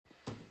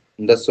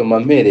ndasoma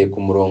mpereye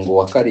ku murongo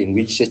wa 7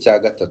 igice cya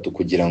 3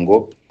 kugira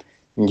ngo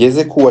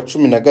ngeze ku wa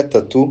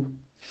 13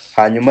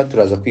 hanyuma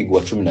turaza kwiga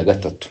wa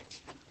 13.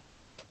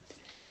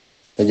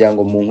 Ndagira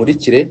ngo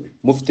munkurikire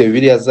mufite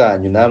Bibiliya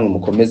zanyu namwe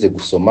mukomeze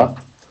gusoma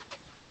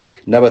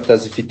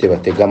n'abatazifite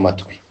batega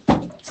amatwi.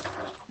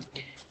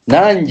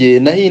 Nanjye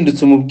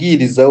nahindutse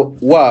umubwiriza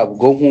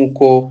wabwo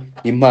nk'uko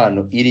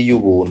impano iri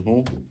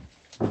y'ubuntu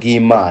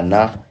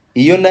bw'Imana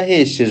iyo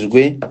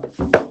naheshejwe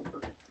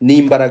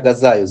n'imbaraga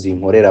zayo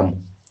zinkoreramo.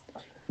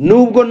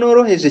 Nubwo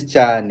noroheje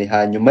cyane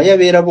hanyuma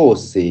y'abera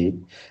bose,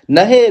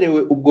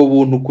 naherewe ubwo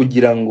buntu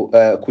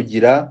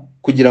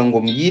kugira ngo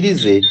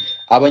mbwirize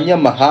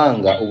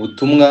abanyamahanga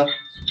ubutumwa,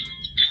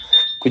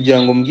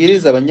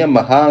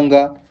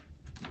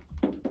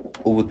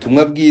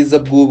 ubutumwa bwiza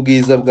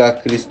bw'ubwiza bwa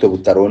Kristo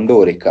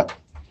butarondoreka.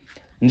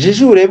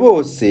 Njijure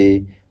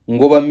bose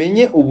ngo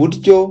bamenye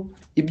uburyo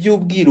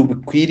iby'ubwiru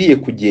bikwiriye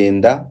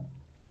kugenda,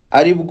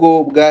 ari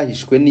bwo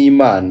bwahishwe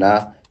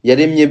n'Imana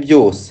yaremye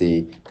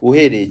byose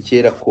uhereye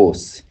kera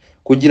kose,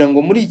 kugira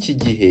ngo muri iki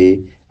gihe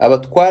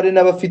abatware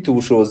n'abafite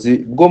ubushobozi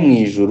bwo mu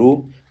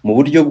ijuru mu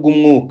buryo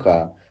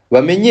bw'umwuka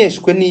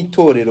bamenyeshwe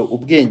n'itorero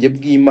ubwenge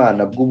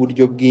bw'Imana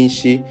bw'uburyo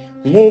bwinshi,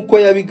 nk'uko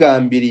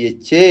yabigambiriye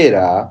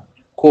kera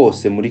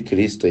kose muri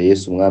Kristo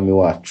Yesu umwami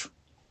wacu.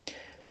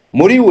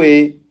 Muri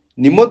we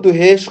nimo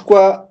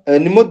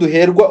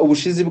duherwa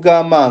ubushizi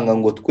bw'amanga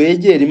ngo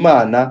twegere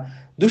Imana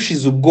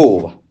dushize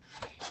ubwoba,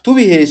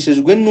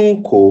 tubiheshejwe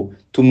nuko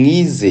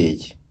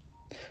tumwizeye.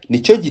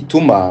 Nicyo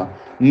gituma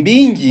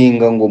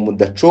mbinginga ngo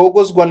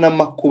mudacogozwa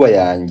n'amakuba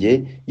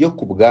yanjye yo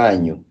ku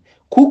bwanyu,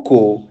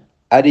 kuko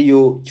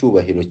ariyo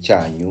cyubahiro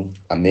cyanyu.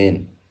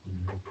 Amen.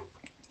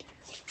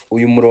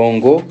 Uyu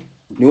murongo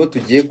niwo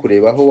tugiye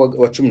kurebaho wa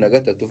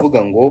 13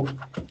 uvuga ngo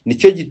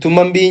nicyo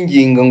gituma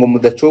mbinginga ngo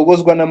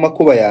mudacogozwa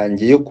n'amakuba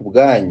yanjye yo ku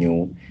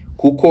bwanyu,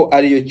 kuko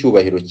ariyo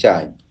cyubahiro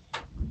cyanyu.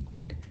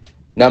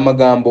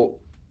 N'amagambo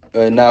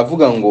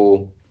navuga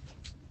ngo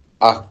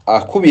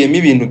akubiyemo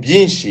ibintu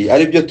byinshi,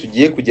 ari byo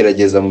tugiye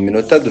kugerageza mu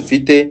minota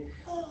dufite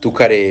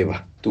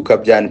tukareba,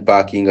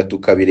 tukabyanpakinga,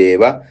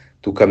 tukabireba,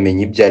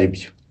 tukamenya ibyo ari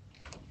byo.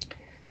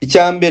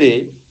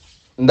 Icyambere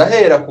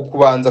ndahera ku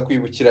kubanza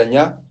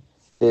kwibukiranya,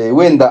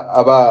 wenda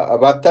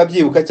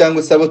abatabyibuka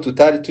cyangwa se abo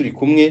tutari turi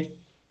kumwe,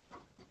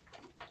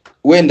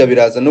 wenda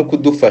biraza no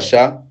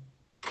kudufasha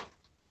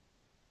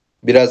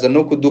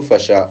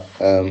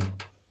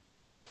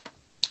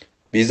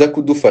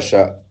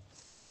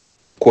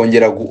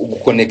kongera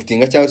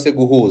guconnectinga cyangwa se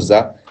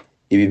guhuza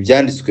ibi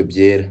byanditswe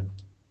byera.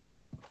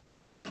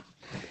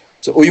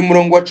 Uyu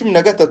murongo wa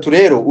 13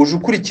 rero uje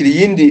ukurikira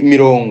iyindi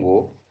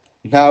mirongo,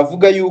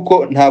 ntavuga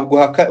yuko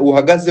ntabwo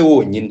uhagaze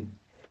wonyine.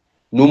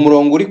 Ni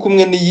umurongo uri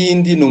kumwe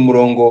n'iyindi, ni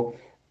umurongo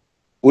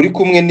uri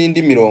kumwe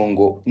n'indi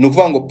mirongo. Ni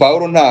ukuvuga ngo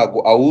Pawulo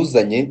ntago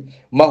awuzanye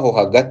maho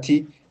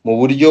hagati mu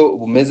buryo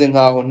bumeze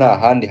nkaho nta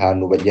handi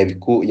hantu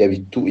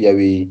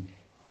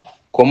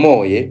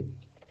yabikomoye,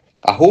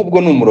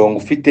 ahubwo ni umurongo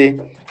ufite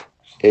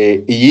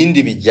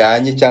iyindi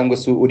bijyanye cyangwa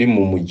se uri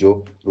mu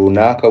mujyo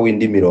runaka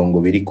w'indi mirongo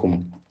biri kumwe.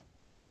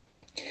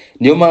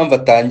 Niyo mpamvu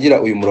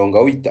atangira uyu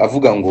murongo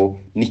avuga ngo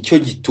nicyo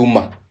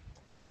gituma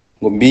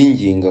ngo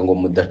mbinginga ngo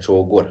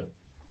mudacogora.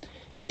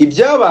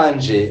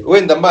 Ibyabanje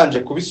wenda mbanje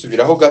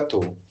kubisubiraho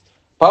gato,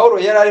 Pawulo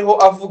yari ariho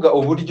avuga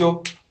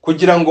uburyo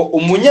kugira ngo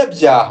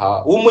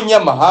umunyabyaha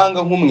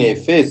w'umunyamahanga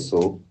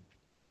nk'Umwefeso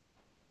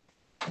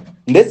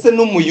ndetse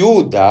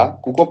n'Umuyuda,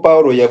 kuko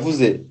Pawulo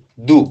yavuze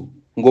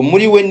ngo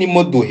muri we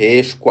nimo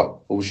duheshwa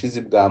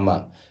ubushizi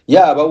bw'Imana,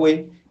 yaba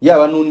we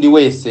yaba n'undi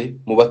wese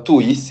mu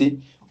batuye isi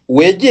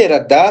wegera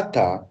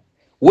data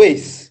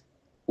wese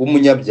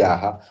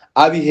w'umunyabyaha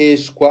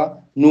abiheshwa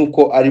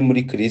nuko ari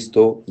muri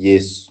Kristo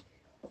Yesu.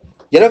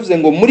 Yaravuze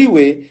ngo muri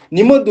we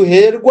nimo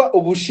duherwa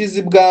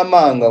ubushizi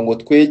bw'amanga ngo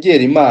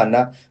twegere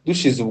Imana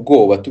dushize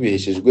ubwoba,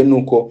 tubiheshejwe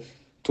nuko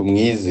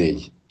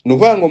tumwizeye.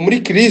 Nuvuga ngo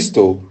muri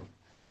Kristo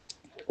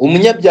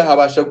umunyabyaha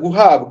abasha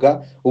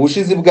guhabwa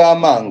ubushizi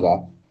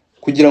bw'amanga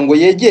kugira ngo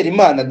yegere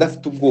Imana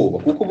adafite ubwoba,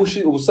 kuko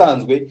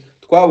ubusanzwe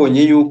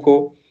twabonye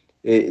yuko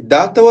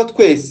data wa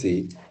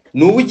twese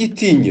ni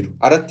uw'igitinyiro,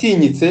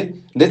 aratinyitse,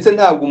 ndetse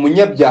ntabwo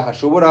umunyabyaha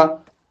ashobora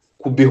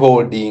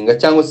kubiholdinga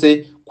cyangwa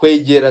se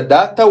kwegera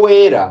data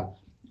wera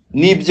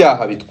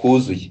n'ibyaha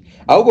bitwuzuye.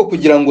 Ahubwo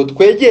kugira ngo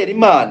twegere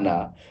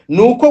Imana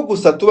nuko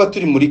gusa tuba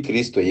turi muri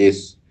Kristo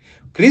Yesu.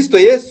 Kristo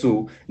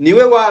Yesu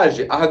niwe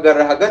waje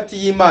ahagarara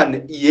hagati y'Imana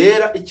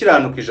yera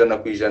ikiranuka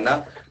 100%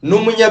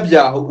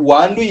 n'umunyabyaha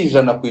wanduye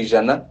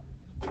 100%.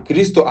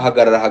 Kristo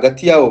ahagarara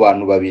hagati y'abo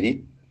bantu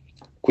babiri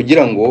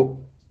kugira ngo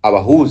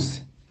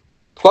abahuze.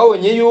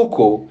 Twabonye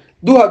yuko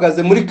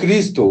duhagaze muri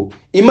Kristo,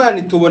 Imana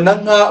itubona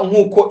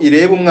nk'uko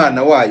ireba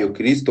umwana wayo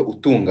Kristo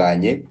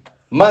utunganye,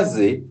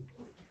 maze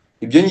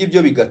ibyo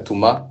ngibyo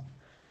bigatuma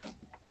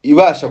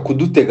ibasha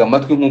kudutega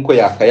amatwi nk'uko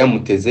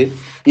yakayamuteze,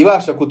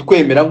 ibasha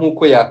kutwemera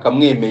nk'uko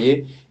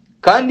yakamwemeye,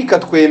 kandi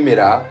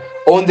ikatwemera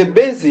on the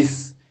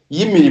basis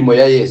y'imirimo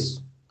ya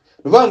Yesu.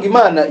 Ruvanga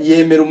Imana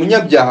yemera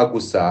umunyabyaha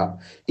gusa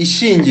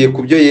ishingiye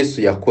ku byo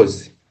Yesu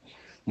yakoze.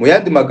 Mu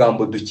yandi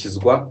magambo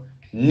dukizwa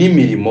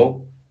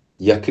n'imirimo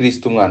ya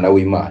Kristo umwana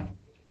w'Imana,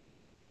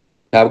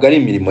 ntabwo ari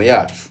imirimo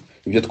yacu.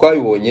 Ibyo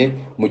twabibonye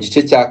mu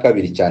gice cya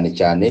kabiri cyane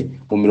cyane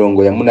mu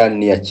mirongo ya 8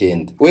 n'iya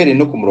 9 uhereye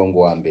no ku murongo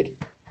wa mbere.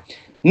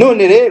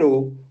 None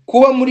rero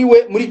kuba muri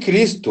we, muri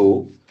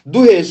Kristo,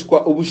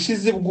 duheshwa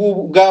ubushizi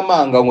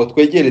bw'amanga ngo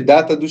twegere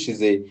Data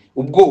dushize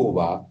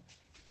ubwoba,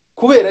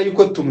 kubera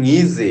yuko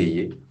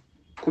tumwizeye,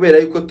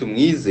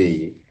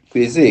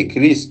 twizeye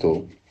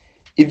Kristo.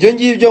 Ibyo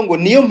ngibyo ngo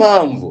niyo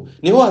mpamvu,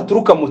 niho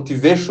haturuka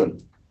motivation,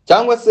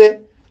 cyangwa se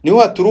niho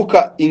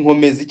haturuka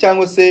inkomezi,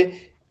 cyangwa se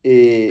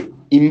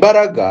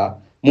imbaraga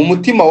mu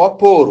mutima wa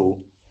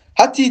Paul,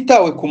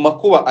 hatitawe ku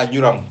makuba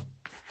anyuramo.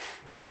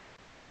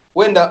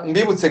 Wenda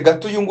mbibutse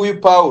gato uyu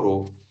nguyu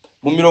Paulo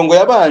mu mirongo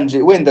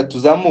yabanje, wenda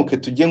tuzamuke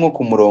tujye nko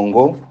ku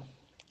murongo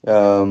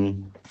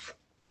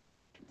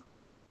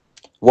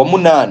wa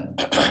 8.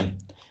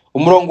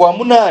 Umurongo wa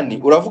 8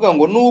 uravuga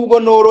ngo nubwo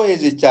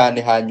noroheje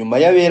cyane hanyuma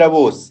y'abera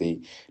bose,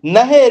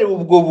 naherewe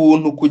ubwo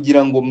buntu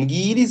kugira ngo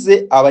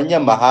mbwirize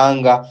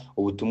abanyamahanga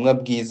ubutumwa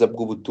bwiza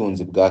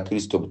bw'ubutunzi bwa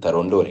Kristo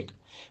butarondoreka.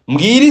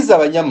 Mbwiriza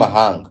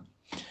abanyamahanga.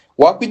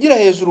 Wakwigira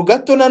hejuru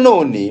gato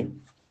nanone,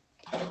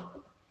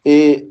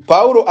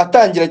 Paulo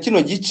atangira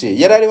kino gice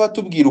yarariho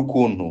atubwira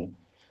ukuntu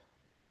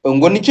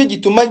ngo nicyo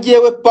gituma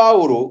ngewe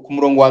Paulo ku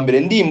murongo wa mbere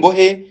ndi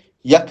imbohe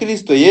ya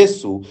Kristo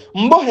Yesu,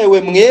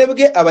 mbohewe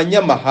mwebwe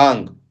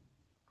abanyamahanga.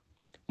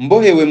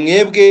 Mbohewe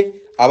mwebwe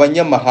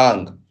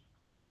abanyamahanga.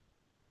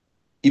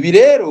 Ibi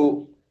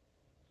rero,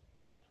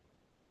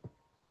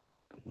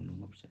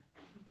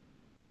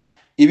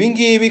 ibi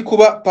ngibi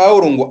kuba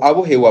Paulo ngo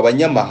abohewe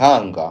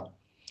abanyamahanga,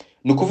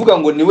 ni ukuvuga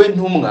ngo niwe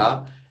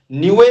ntumwa,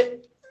 niwe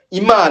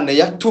Imana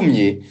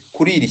yatumye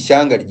kuri iri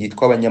shyanga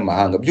ryitwa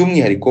abanyamahanga,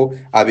 by'umwihariko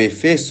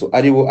Abefeso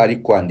aribo ari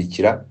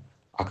kwandikira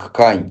aka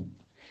kanya.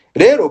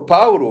 Rero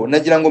Paulo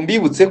nagira ngo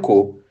mbibutse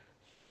ko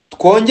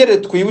twongere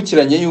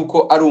twibukiranye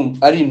yuko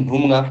ari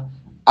intumwa,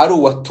 ari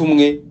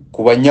uwatumwe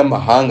ku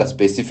banyamahanga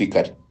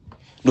specifically.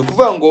 Ni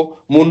ukuvuga ngo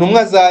mu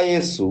ntumwa za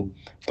Yesu,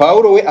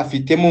 Paulo we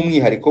afitemo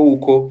umwihariko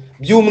wuko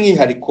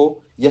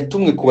by'umwihariko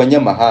yatumwe ku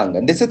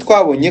banyamahanga, ndetse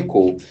twabonye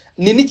ko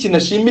ni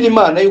n'ikinashimira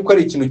Imana yuko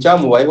ari ikintu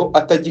cyamubayeho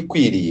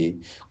atagikwiriye.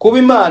 Kuba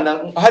Imana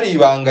hari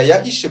ibanga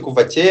yahishe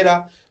kuva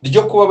kera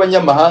ryo kuba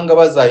abanyamahanga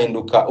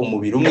bazahinduka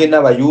umubiri umwe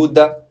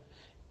n'Abayuda,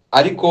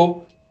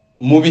 ariko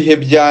mu bihe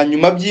bya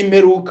nyuma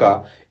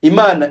by'imperuka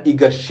Imana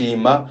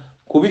igashima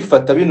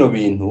kubifata bino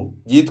bintu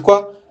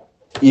byitwa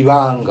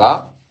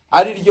ibanga,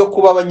 ari ryo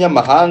kuba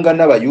abanyamahanga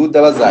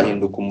n'Abayuda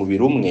bazahinduka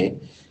umubiri umwe,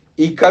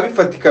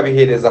 ikabifata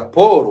ikabihereza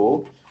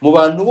Paul. Mu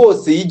bantu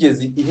bose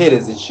yigeze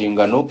ihereza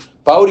inshingano,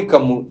 Paul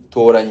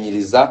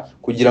ikamutoranyiriza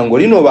kugira ngo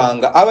rino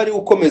banga abe ari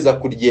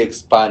ukomeza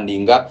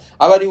expandinga,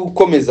 abe ari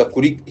ukomeza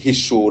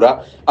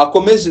kurihishura,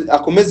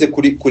 akomeze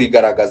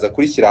kurigaragaza,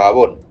 kurishyira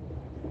ahabona.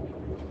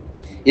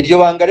 Iryo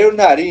banga rero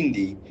nta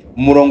rindi,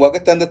 mu murongo wa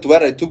 6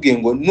 baratubwiye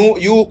ngo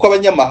yuko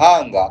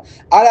abanyamahanga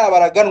ari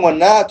abaraganwa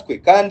natwe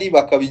kandi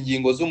bakaba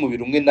ingingo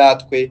z'umubiri umwe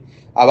natwe,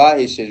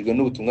 abaheshejwe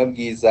n'ubutumwa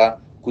bwiza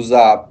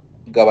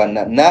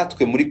kuzagabana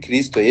natwe muri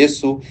Kristo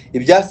Yesu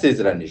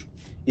ibyasezeranijwe.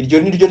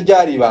 Iryo niryo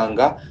ryari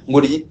ibanga ngo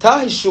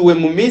ritahishuwe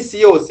mu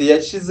minsi yose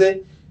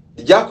yashize,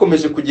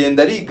 ryakomeje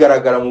kugenda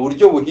rigaragara mu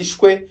buryo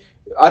buhishwe,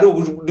 ari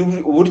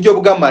uburyo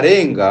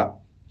bw'amarenga,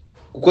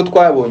 kuko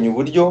twabonye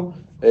uburyo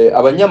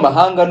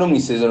abanyamahanga no mu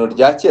isezerano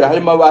rya kera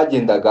harimo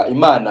abagendaga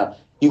Imana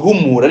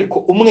ihumura, ariko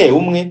umwe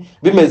umwe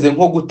bimeze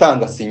nko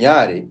gutanga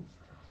sinyare,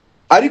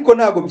 ariko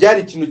ntabwo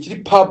byari ikintu kiri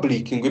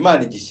public ngo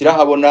Imana igishyira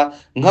habona,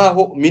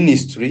 nkaho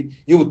ministry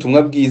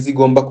y'ubutumwa bwiza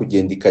igomba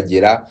kugenda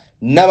ikagera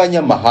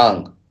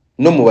n'abanyamahanga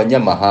no mu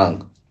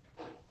banyamahanga.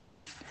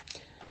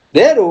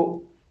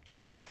 Rero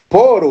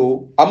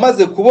Paul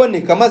amaze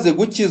kuboneka, amaze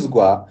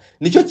gukizwa,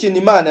 nicyo kintu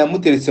Imana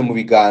yamuteretse mu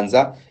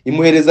biganza,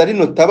 imuhereza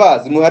rino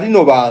tabazi, imuha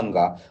rino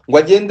banga ngo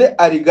agende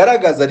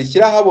arigaragaza,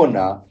 rishyira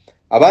habona,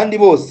 abandi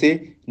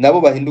bose nabo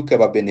bahinduke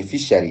aba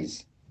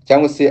beneficiaries,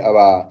 cyangwa se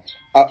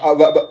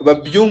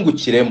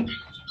babyungukiremo.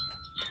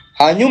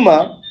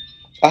 Hanyuma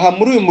aha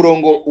muri uyu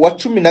murongo wa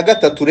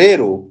 13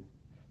 rero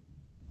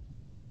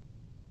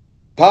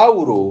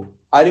Paulo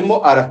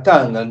arimo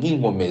aratanga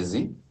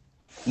nk'inkomezi,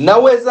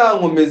 nawe za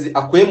nkomezi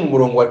akuye mu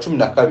murongo wa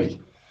 12,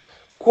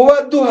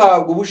 kuba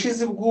duhabwa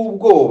ubushizi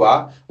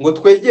bw'ubwoba ngo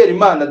twegere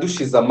Imana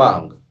dushize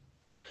amanga.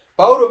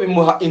 Paulo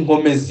bimuha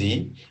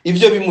inkomezi,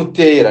 ibyo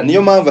bimutera,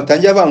 niyo mpamvu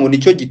atangiye avuga ngo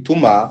nicyo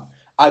gituma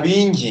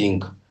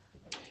abinginga.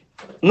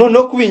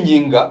 Noneho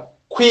kubinginga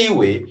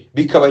kwiwe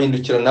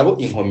bikabahindukira nabo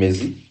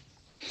inkomezi,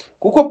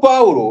 kuko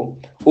Paulo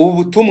ubu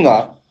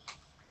butumwa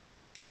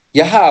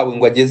yahawe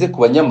ngo ageze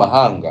ku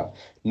banyamahanga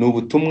ni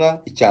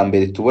ubutumwa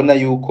icyambere tubona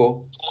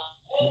yuko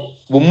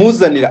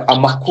bumuzanira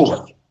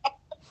amakuba,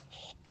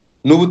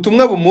 ni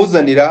ubutumwa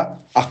bumuzanira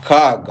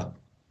akaga,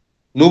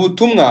 ni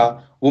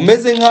ubutumwa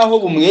bumeze nk'aho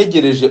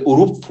bumwegereje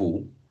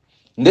urupfu,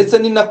 ndetse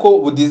ni nako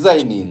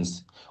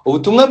budesigninze.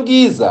 Ubutumwa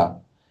bwiza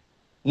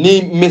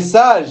ni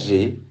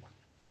message,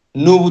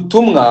 ni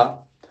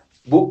ubutumwa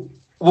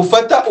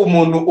bufata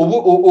umuntu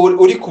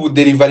uri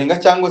kubuderivaringa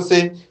cyangwa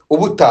se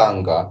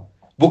ubutanga,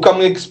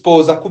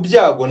 bukamwexposa ku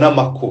byago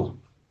n'amakuba.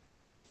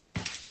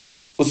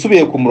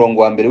 usubiye ku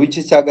murongo wa mbere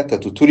w'igice cya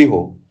gatatu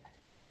turiho,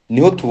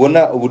 niho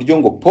tubona uburyo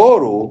ngo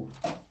Paul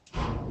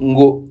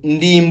ngo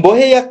ndi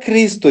imbohe ya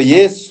Kristo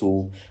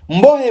Yesu,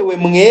 mbohewe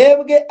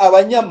mwebwe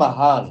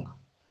abanyamahanga,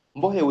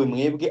 mbohewe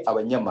mwebwe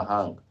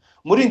abanyamahanga.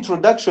 Muri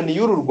introduction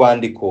y'uru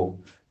rwandiko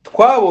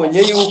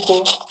twabonye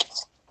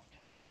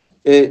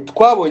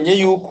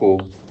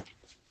yuko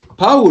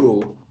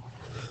Paulo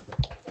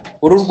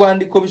uru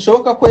rwandiko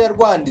bishoboka ko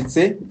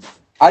yarwanditse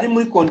ari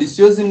muri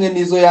kondisiyo zimwe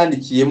n'izo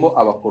yandikiyemo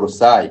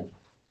Abakolosayi,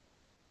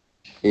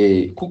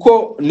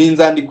 kuko ni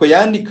inzandiko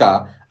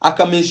yandika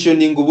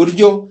akamentioninga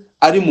uburyo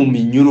ari mu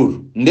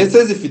minyururu,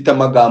 ndetse zifite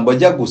amagambo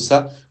ajya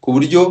gusa ku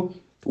buryo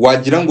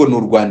wagira ngo ni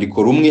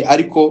urwandiko rumwe,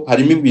 ariko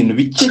harimo ibintu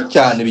bike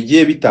cyane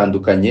bigiye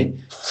bitandukanye,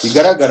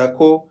 bigaragara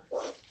ko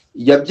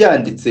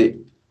yabyanditse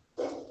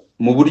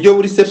mu buryo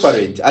buri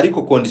separate,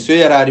 ariko kondisiyo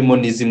yari arimo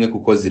ni zimwe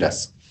kuko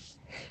zirasa.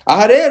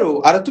 Aha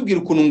rero aratubwira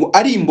ukuntu ngo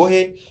ari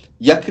imbohe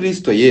ya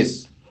Kristo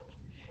Yesu.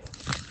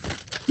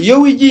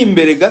 Iyo wigiye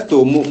imbere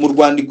gato mu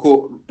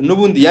rwandiko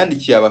n'ubundi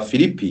yandikiye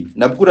Abafilipi,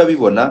 nabwo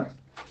urabibona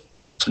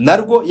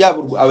narwo,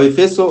 yaba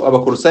Abefeso,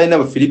 Abakolosayi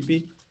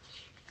n'Abafilipi,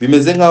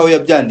 bimeze nk'aho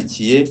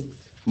yabyandikiye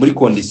muri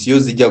kondisiyo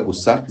zijya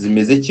gusa,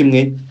 zimeze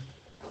kimwe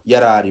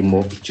yari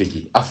arimo icyo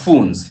gihe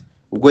afunze,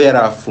 ubwo yari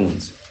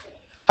afunze.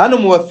 Hano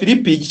mu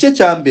Bafilipi igice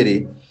cya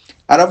mbere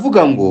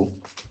aravuga ngo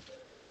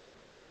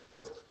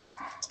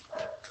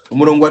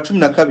umurongo wa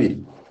 12,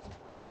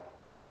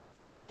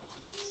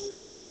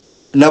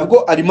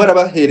 nabwo arimo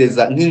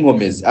arabahereza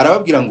nk'inkomezi,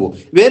 arababwira ngo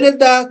bene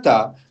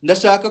data,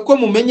 ndashaka ko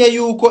mumenye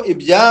yuko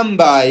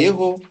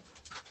ibyambayeho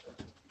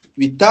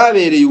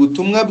bitabereye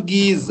ubutumwa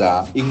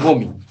bwiza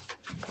inkomi.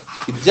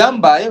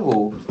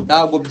 Ibyambayeho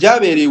ntabwo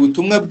byabereye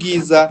ubutumwa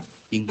bwiza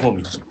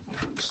inkomi.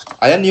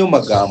 Aya niyo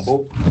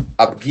magambo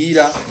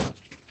abwira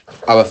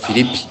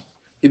Abafilipi.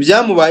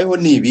 Ibyamubayeho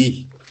ni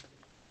ibihe?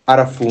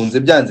 Arafunze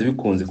byanze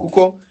bikunze,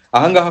 kuko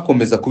ahangaha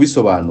akomeza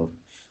kubisobanura.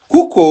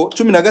 Kuko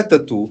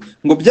 13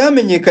 ngo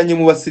byamenyekanye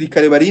mu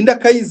basirikare barinda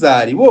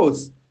Kayizari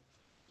bose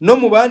no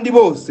mu bandi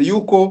bose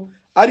yuko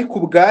ari ku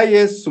bwa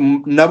Yesu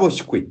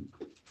naboshywe.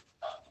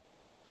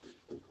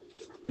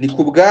 Ni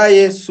ku bwa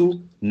Yesu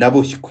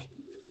naboshywe.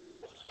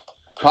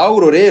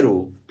 Paulo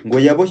rero ngo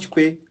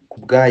yaboshywe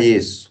ku bwa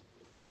Yesu.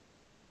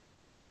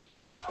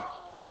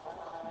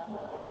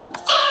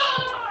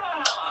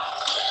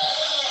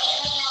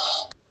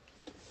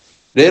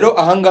 Rero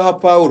ahangaha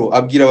Paulo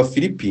abwira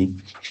Abafilipi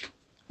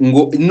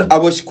ngo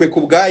aboshywe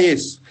ku bwa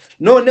Yesu.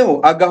 Noneho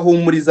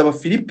agahumuriza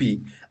Abafilipi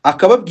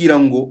akababwira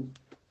ngo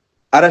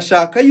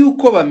arashaka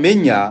yuko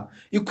bamenya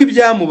yuko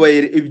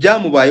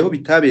ibyamubayeho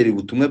bitabereye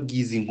ubutumwa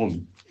bwiza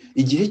inkomi.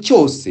 Igihe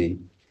cyose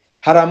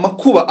hari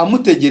amakuba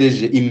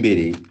amutegereje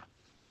imbere,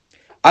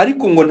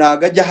 ariko ngo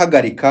ntago ajya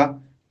ahagarika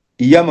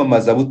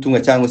iyamamaza butumwa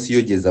cyangwa se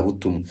iyogeza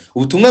butumwa.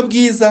 Ubutumwa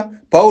bwiza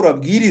Paulo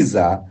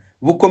abwiriza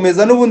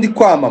bukomeza n'ubundi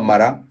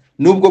kwamamara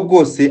nubwo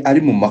bwose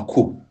ari mu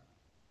makuba.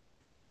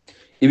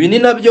 Ibi ni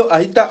nabyo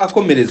ahita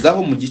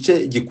akomerezaho mu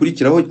gice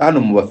gikurikiraho hano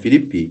mu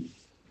Bafilipi,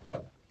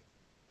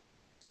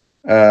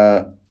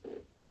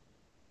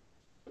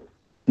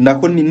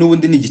 nako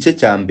n'ubundi ni igice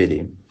cya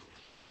mbere.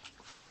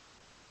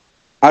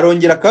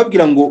 Arongera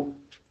akababwira ngo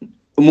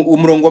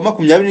umurongo wa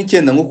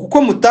 29 ngo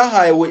kuko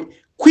mutahawe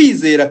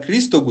kwizera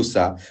Kristo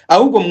gusa,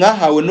 ahubwo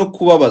mwahawe no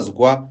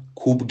kubabazwa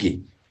kubwe.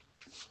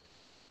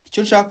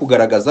 Icyo nshaka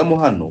kugaragazamo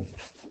hano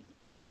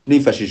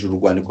nifashishije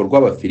urwandiko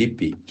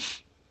rw'Abafilipi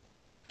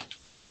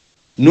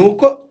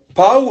nuko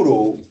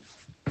Paulo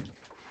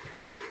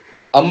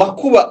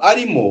amakuba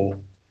arimo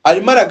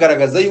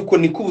aragaragaza yuko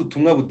niko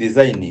ubutumwa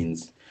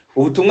budesigninze.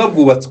 Ubutumwa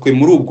bwubatswe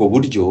muri ubwo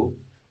buryo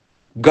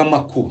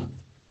bw'amakuba.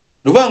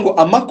 Ruvuga ngo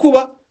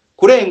amakuba,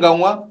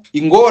 kurenganywa,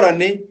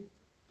 ingorane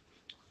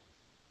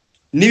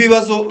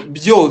n'ibibazo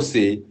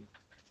byose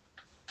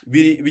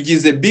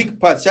bigize big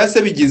part, cyangwa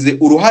se bigize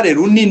uruhare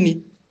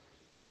runini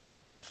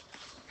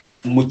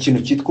mu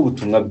kintu cyitwa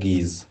ubutumwa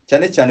bwiza,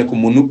 cyane cyane ku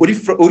muntu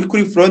uri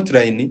kuri front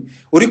line,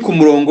 uri ku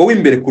murongo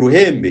w'imbere ku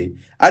ruhembe,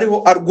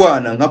 ariho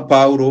arwana nka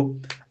Paulo,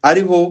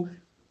 ariho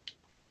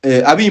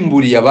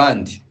abimburiye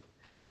abandi.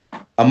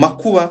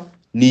 Amakuba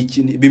ni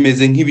ikintu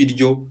bimeze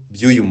nk'ibiryo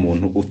by'uyu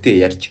muntu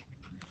uteye atyo.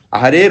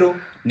 Aha rero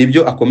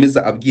nibyo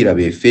akomeza abwira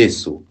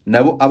Abefeso,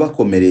 nabo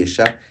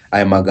abakomeresha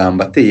aya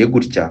magambo ateye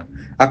gutya,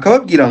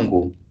 akababwira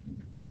ngo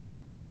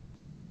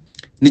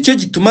nicyo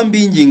gituma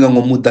mbinginga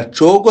ngo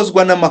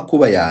mudacogozwa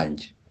n'amakuba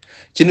yanjye.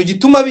 Ikintu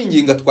gituma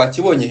binginga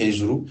twakibonye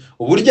hejuru,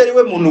 uburyo ari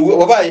we muntu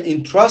wabaye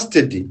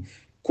entrusted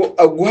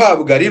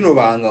guhabwa rino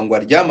banga ngo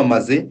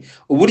aryamamaze,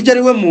 uburyo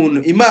ari we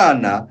muntu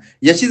Imana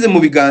yashyize mu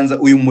biganza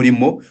uyu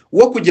murimo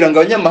wo kugira ngo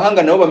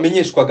abanyamahanga nabo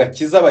bamenyeshwa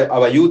agakiza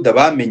abayuda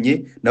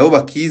bamenye nabo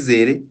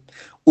bakizere.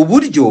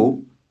 Uburyo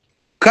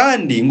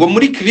kandi ngo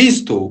muri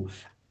Kristo,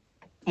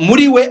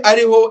 muri we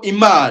ariho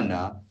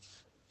Imana,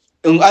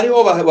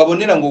 ariho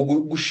babonera ngo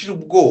gushira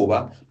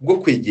ubwoba bwo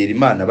kwegera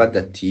Imana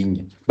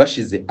badatinya,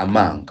 bashize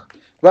amanga.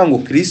 Bango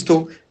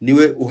Kristo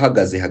niwe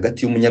uhagaze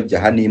hagati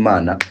y'umunyabyaha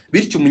n'Imana,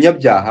 bityo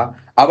umunyabyaha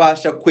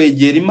abasha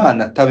kwegera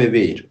Imana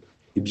atabebera.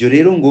 Ibyo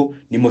rero ngo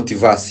ni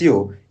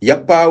motivation ya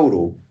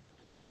Paulo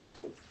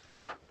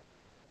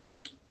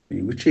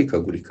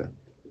gucikagurika.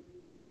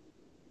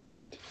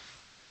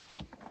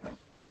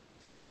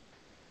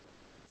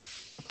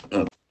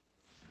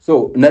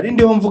 So nari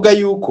ndiho mvuga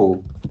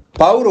yuko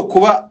Pawulo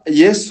kuba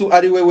Yesu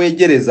ari we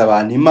wegereza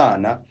abantu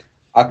Imana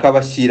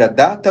akabashyira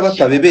data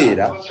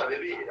batabebera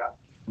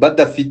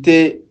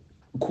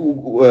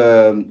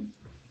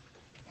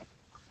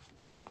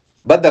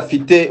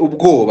badafite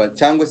ubwoba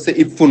cyangwa se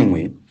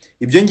ipfunwe,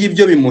 ibyo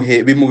ngibyo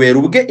bimubera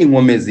ubwe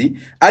inkomezi,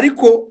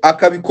 ariko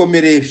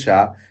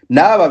akabikomeresha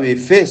n'aba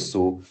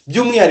b'Efeso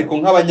by'umwihariko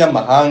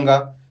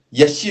nk'abanyamahanga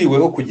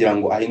yashyiriweho kugira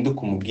ngo ahinduke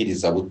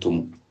umubwiriza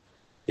butumwa.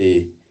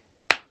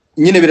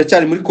 Nyine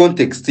biracyari muri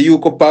context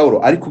yuko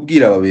Pawulo ari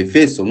kubwira aba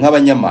b'Efeso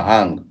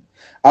nk'abanyamahanga.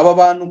 Aba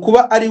bantu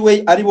kuba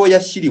ari bo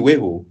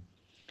yashyiriweho,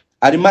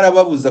 arimo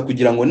arababuza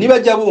kugira ngo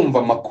nibajya bumva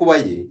amakuba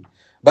ye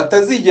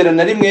batazigera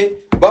na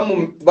rimwe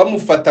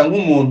bamufata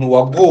nk'umuntu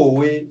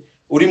wagowe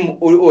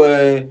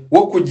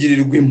wo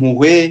kugirirwa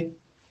impuhwe,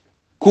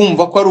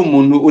 kumva ko ari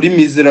umuntu uri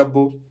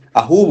miserable,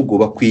 ahubwo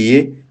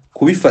bakwiye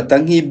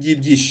kubifata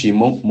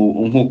nk'iby'ibyishimo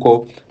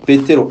nk'uko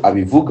Petero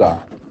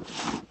abivuga.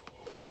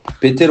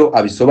 Petero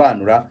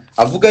abisobanura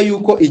avuga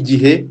yuko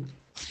igihe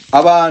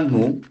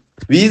abantu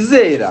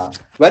bizera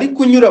bari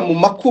kunyura mu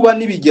makuba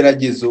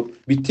n'ibigeragezo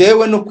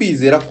bitewe no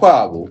kwizera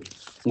kwabo,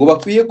 ngo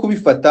bakwiye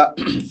kubifata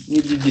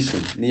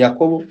nk'iby'ibyishimo. Ni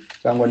Yakobo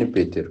cyangwa ni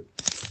Petero?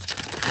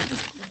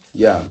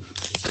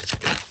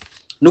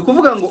 Ni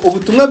ukuvuga ngo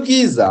ubutumwa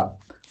bwiza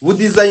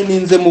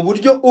budizayininze mu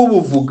buryo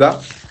ubuvuga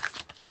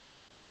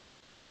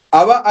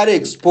aba ari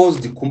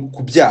exposed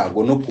ku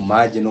byago no ku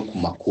mage no ku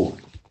makuba,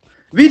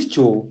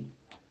 bityo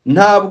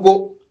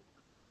ntabwo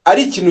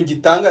ari ikintu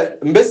gitanga.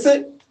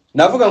 Mbese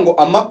navuga ngo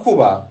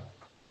amakuba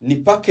ni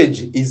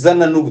package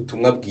izana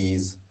n'ubutumwa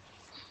bwiza.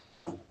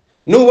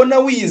 Nubona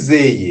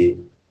wizeye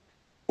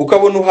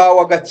ukabona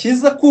uhawe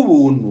agakiza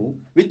k'ubuntu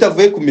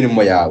bitavuye ku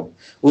mirimo yawe,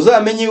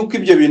 uzamenye yuko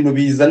ibyo bintu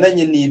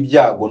bizananye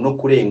n'ibyago no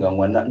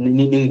kurenganywa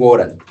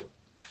n'ingorane.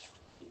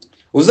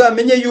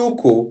 Uzamenye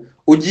yuko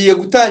ugiye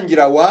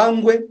gutangira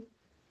wangwe,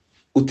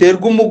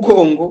 uterwa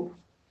umugongo.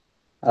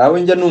 Abo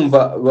njya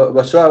numva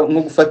bashobora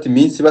nko gufata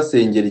iminsi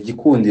basengera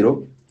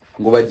igikundiro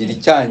ngo bagire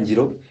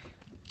icyangiro,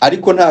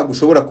 ariko ntabwo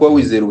ushobora kuba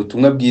wizera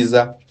ubutumwa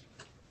bwiza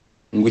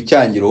ngo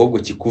icyangiro ahubwo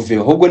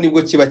kikuveho, ahubwo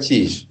nibwo kiba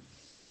kije.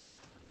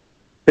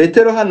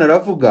 Petero hano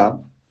aravuga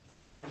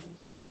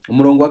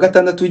umurongo wa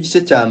 6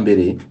 w'igice cya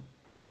mbere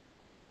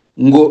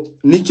ngo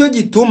nicyo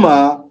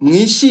gituma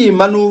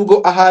mwishima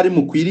nubwo ahari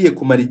mukwiriye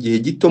kumara igihe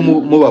gito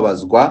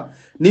mubabazwa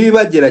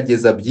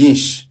n'ibibagerageza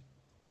byinshi,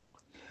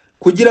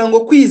 kugira ngo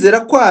kwizera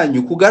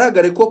kwanyu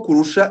kugaragare ko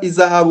kurusha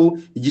izahabu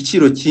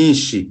igiciro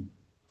cyinshi.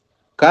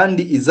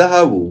 Kandi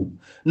izahabu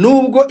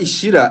nubwo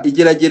ishira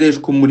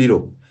igeragereshwa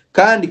umuriro,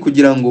 kandi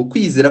kugira ngo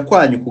kwizera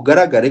kwanyu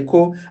kugaragare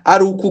ko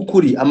ari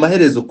ukukuri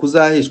amaherezo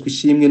kuzaheshwa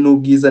ishimwe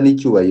n'ubwiza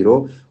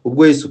n'icyubahiro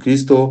ubwo Yesu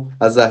Kristo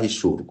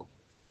azahishurwa.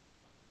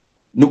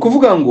 Ni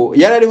ukuvuga ngo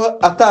yari ariho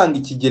atanga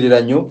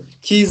ikigereranyo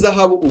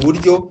cy'izahabu,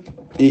 uburyo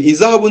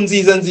izahabu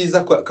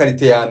nziza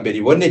karite ya mbere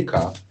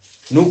iboneka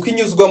ni uko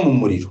inyuzwa mu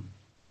muriro.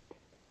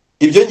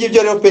 Ibyo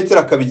ngibyo rero Petero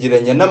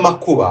akabigereranya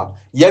n'amakuba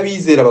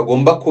y'abizera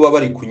bagomba kuba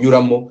bari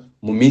kunyuramo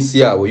mu minsi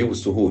yabo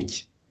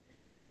y'ubusuhuke.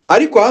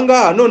 Ariko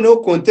ahangaha noneho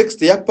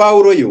context ya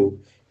Pawulo yo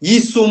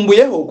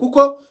yisumbuyeho,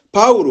 kuko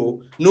Pawulo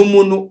ni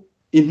umuntu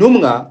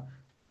intumwa,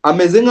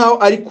 ameze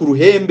nk'aho ari ku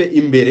ruhembe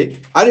imbere,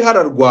 ari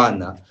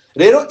hararwana.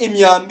 Rero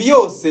imyambi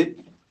yose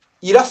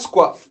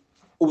iraswa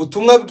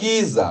ubutumwa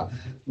bwiza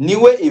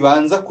niwe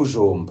ibanza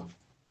kujomba.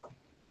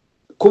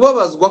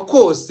 Kubabazwa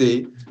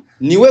kose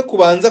niwe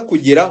kubanza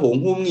kugeraho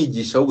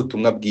nk'umwigisha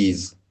w'ubutumwa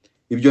bwiza.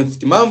 Ibyo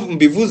mfite impamvu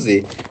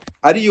mbivuze,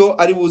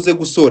 ariyo ari buze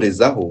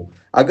gusorezaho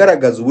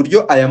agaragaza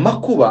uburyo aya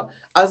makuba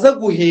aza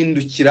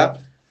guhindukira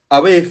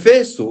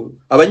Abefeso,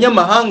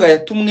 abanyamahanga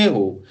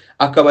yatumweho,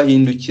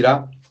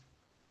 akabahindukira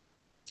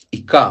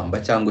ikamba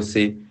cyangwa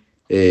se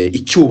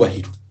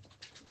icyubahiro,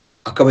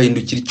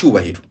 akabahindukira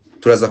icyubahiro.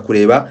 Turaza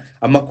kureba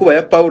amakuba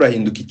ya Pawulo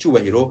ahinduka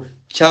icyubahiro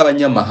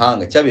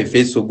cy'abanyamahanga,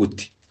 cy'Abefeso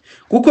gute.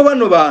 Kuko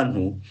bano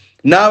bantu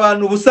ni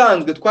abantu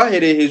busanzwe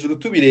twahereye hejuru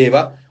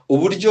tubireba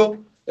uburyo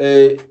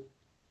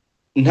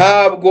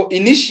ntabwo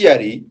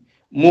initially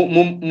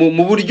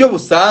mu buryo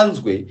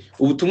busanzwe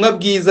ubutumwa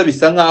bwiza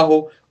bisa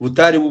nkaho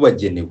butari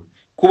bubagenewe.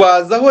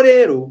 Kubazaho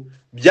rero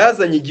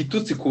byazanye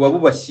igitutsi kuba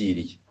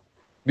bubashyiriye,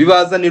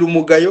 bibazanira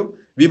umugayo,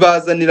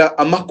 bibazanira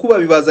amakuba,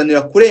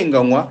 bibazanira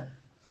kurenganywa,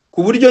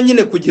 ku buryo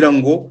nyine kugira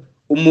ngo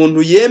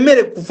umuntu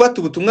yemere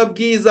gufata ubutumwa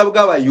bwiza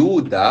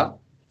bw'Abayuda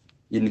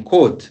in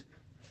quote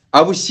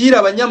abushyira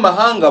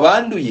abanyamahanga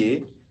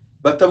banduye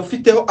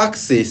batabufiteho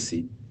access,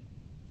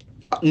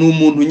 ni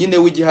umuntu nyine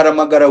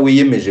w'igiharamagara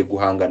wiyemeje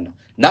guhangana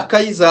na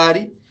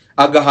Kayizari,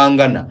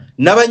 agahangana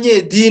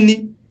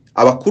n'abanyedini,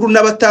 abakuru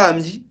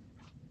n'abatambyi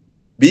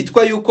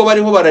bitwa yuko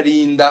bariho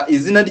bararinda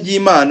izina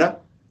ry'Imana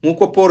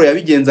nk'uko Paul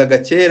yabigenzaga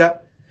kera,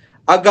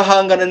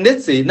 agahangana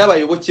ndetse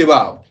n'abayoboke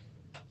babo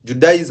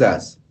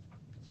Judaizers,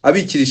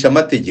 abikirisha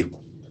amategeko.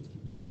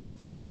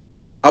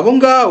 Abo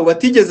ngabo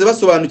batigeze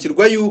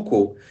basobanukirwa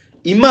yuko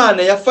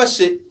Imana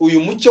yafashe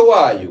uyu mucyo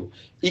wayo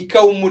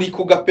ikawumurika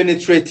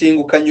ugapenetrating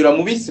ukanyura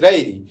mu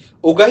Bisirayeli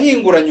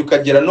ugahinguranya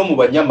ukagera no mu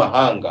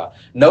banyamahanga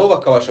nabo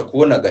bakabasha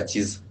kubona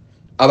agakiza.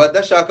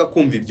 Abadashaka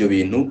kumva ibyo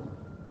bintu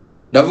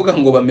ndavuga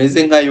ngo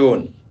bameze nka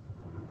Yona.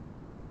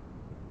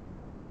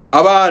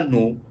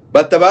 Abantu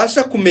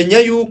batabasha kumenya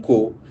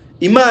yuko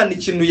Imana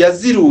ikintu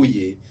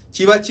yaziruye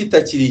kiba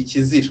kitakiri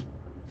ikizira.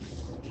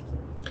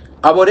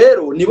 Abo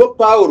rero nibo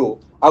Paulo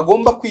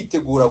agomba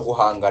kwitegura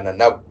guhangana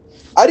nabo.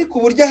 Ariko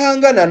uburyo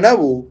ahangana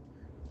nabo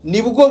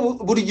nibwo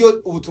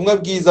buryo ubutumwa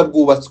bwiza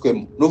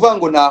bwubatswemo. Nuvuga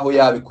ngo naho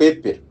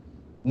yabikwepera.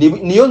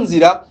 Niyo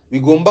nzira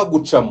bigomba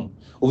gucamo.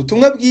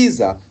 Ubutumwa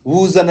bwiza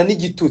buzana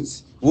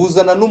n'igitutsi,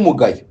 buzana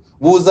n'umugayo,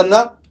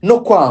 buzana no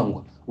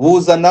kwangwa,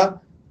 buzana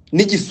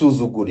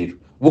n'igisuzuguriro,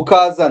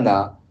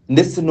 bukazana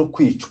ndetse no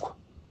kwicwa.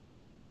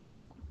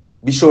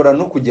 Bishobora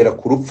no kugera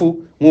ku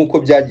rupfu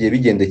nk'uko byagiye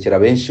bigendekera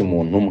benshi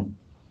mu ntumwa.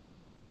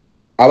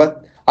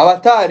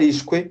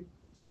 Abatarishwe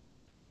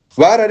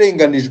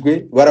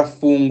bararenganijwe,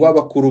 barafungwa,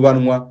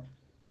 bakurubanwa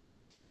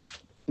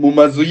mu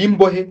mazu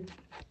y'imbohe.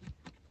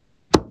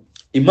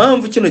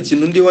 Impamvu kino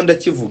kintu ndiho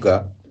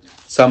ndakivuga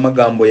si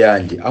amagambo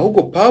yanjye,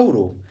 ahubwo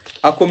Paulo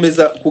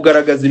akomeza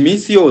kugaragaza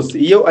iminsi yose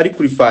iyo ari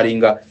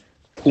kurifaringa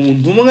ku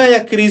ntumwa ya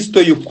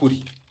Kristo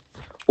y'ukuri,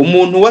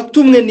 umuntu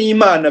watumwe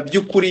n'Imana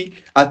by'ukuri,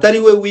 atari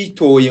we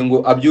witoye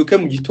ngo abyuke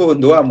mu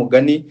gitondo wa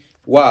mugani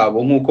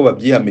wabo nk'uko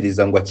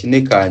babyihamiriza ngo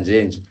akine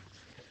kanjenje.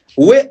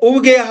 We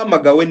ubwe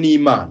yahamagawe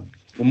n'Imana.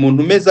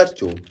 Umuntu umeze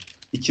atyo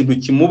ikintu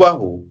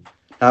kimubaho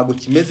ntabwo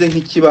kimeze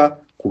nk'ikiba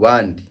ku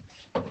bandi.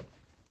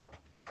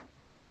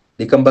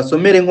 Reka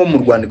mbasomere nko mu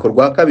rwandiko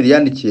rwa kabiri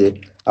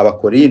yandikiye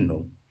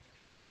Abakorinto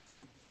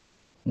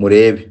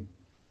murebe.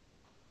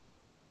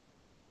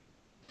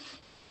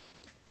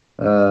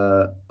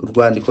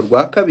 Urwandiko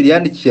rwa kabiri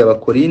yandikiye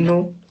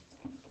Abakorinto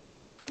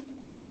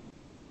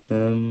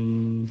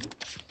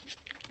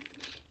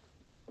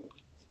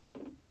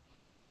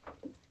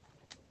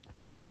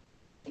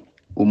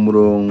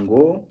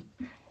umurongo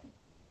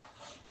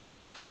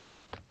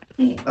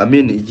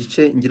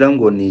igice ngira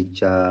ngo ni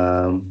cya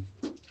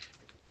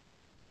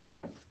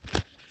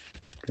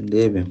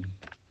ndebe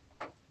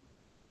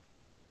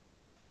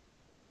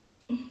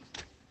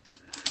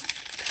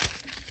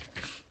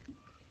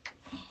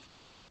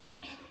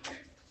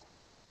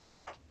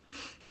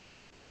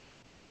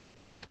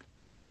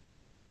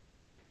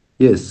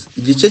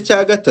igice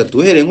cya gatatu.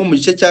 Uhereye nko mu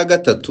gice cya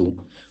gatatu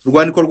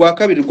urwandiko rwa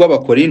kabiri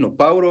rw'Abakorinto,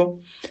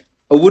 Paulo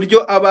uburyo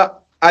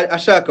aba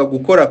ashaka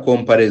gukora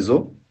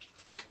komparezo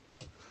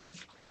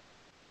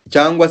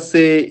cyangwa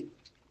se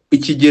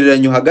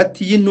ikigereranyo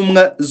hagati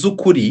y'intumwa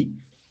z'ukuri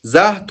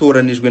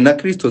zatoranijwe na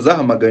Kristo,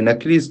 zahamagawe na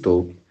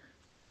Kristo,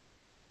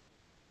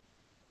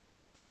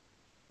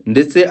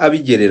 ndetse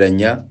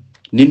abigereranya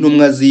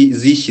n'intumwa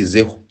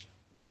zishyizeho.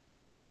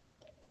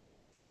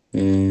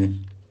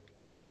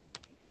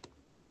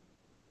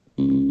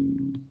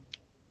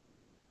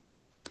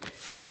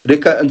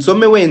 Reka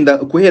nsome wenda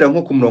guhera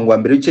nko ku murongo wa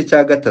mbere w'igice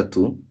cya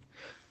gatatu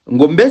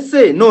ngo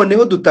mbese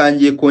noneho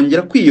dutangiye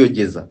kongera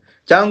kwiyogeza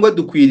cyangwa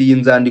dukwiriye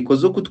inzandiko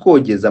zo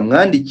kutwogeza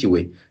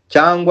mwandikiwe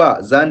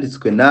cyangwa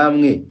zanditswe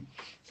namwe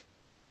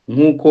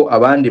nk'uko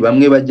abandi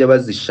bamwe bajya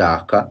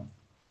bazishaka?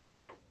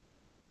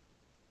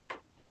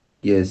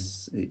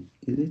 Is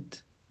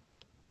it?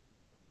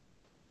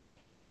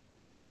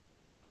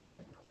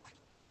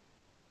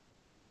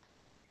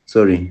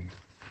 Sorry,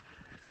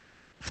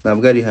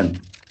 ntabwo ari hano.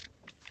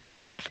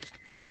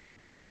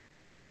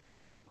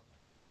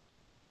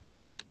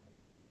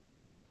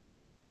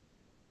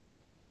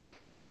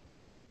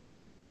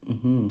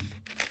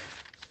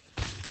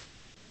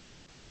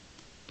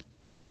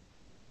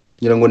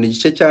 Ngira ngo ni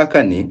igice cya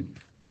kane.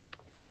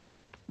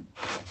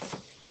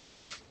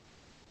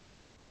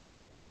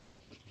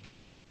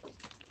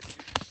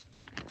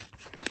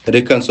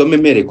 Reka nsome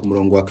mere ku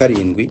murongo wa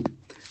 7.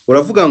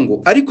 Uravuga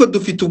ngo ariko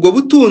dufite ubwo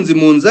butunzi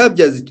mu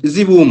nzabya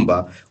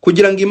zibumba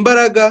kugira ngo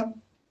imbaraga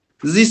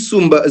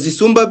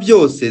zisumba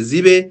byose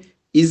zibe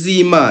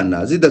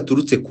iz'Imana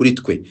zidaturutse kuri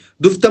twe.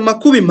 Dufite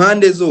amakuba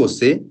impande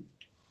zose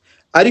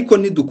ariko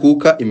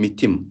ntidukuka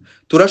imitima.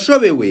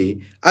 Turashobewe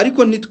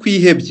ariko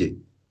ntitwihebye.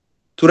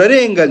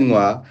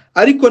 Turarenganywa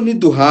ariko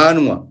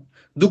ntiduhanwa.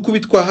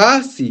 Dukubitwa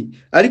hasi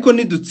ariko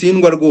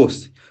ntidutsindwa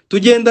rwose.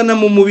 Tugendana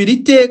mu mubiri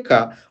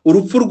iteka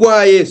urupfu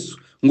rwa Yesu,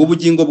 ngo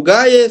ubugingo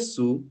bwa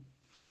Yesu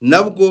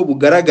nabwo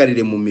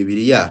bugaragarire mu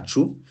mibiri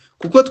yacu,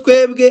 kuko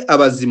twebwe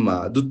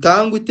abazima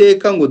dutangwa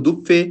iteka ngo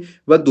dupfe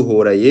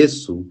baduhora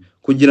Yesu,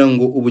 kugira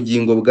ngo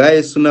ubugingo bwa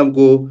Yesu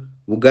nabwo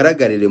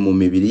bugaragarire mu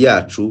mibiri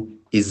yacu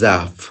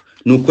izapfa.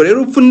 Nuko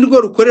rero urupfu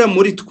nirwo rukorera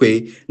muri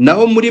twe,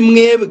 naho muri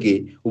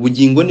mwebwe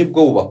ubugingo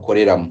nibwo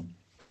bubakoreramo.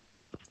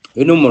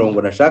 Uyu ni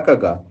umurongo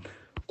nashakaga,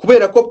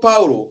 kubera ko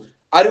Paulo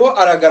ariho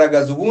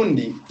aragaragaza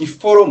ubundi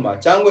iforoma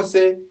cyangwa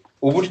se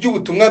uburyo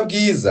ubutumwa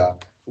bwiza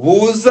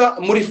buza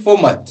muri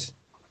format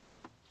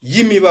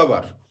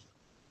y'imibabaro.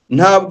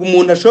 Ntabwo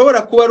umuntu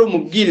ashobora kuba ari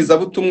umubwiriza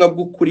butumwa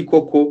bw'ukuri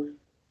koko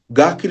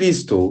bwa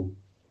Kristo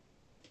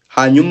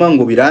hanyuma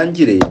ngo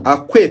birangire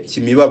akwepye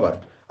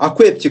imibabaro,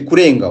 akwepye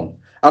kurenganywa,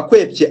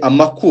 akwepye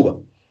amakuba.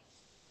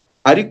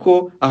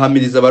 ariko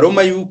ahamiriza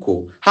abaroma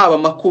yuko haba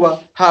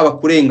amakuba, haba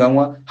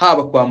kurenganywa,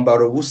 haba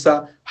kwambara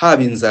ubusa,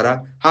 haba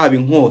inzara, haba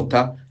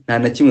inkota, nta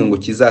na kimwe ngo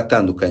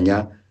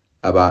kizatandukanya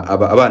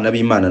abana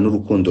b'Imana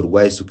n'urukundo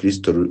rwa Yesu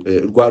Kristo,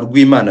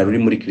 rw'Imana ruri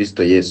muri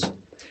Kristo Yesu.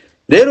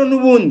 Rero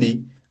n'ubundi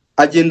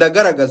agenda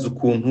agaragaza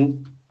ukuntu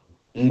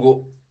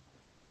ngo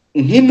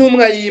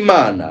nk'intumwa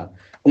y'Imana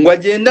ngo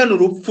agendane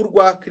urupfu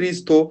rwa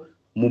Kristo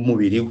mu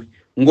mubiri we,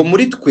 ngo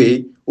muri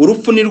twe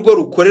urupfu nirwo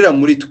rukorera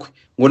muri twe,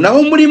 ngo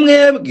naho muri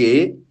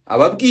mwebwe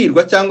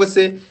ababwirwa cyangwa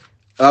se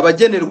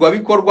abagenerwa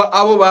bikorwa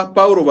abo ba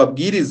Paulo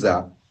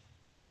babwiriza,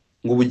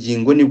 ngo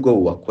ubugingo nibwo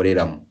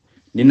bubakoreramo.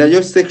 Ni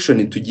nayo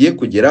section tugiye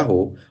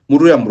kugeraho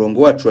muri uriya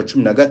murongo wacu wa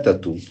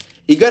 13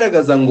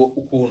 igaragaza ngo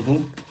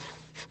ukuntu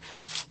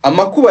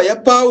amakuba ya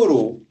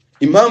Paulo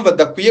impamvu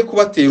adakwiye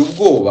kubatera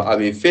ubwoba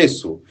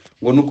Abefeso,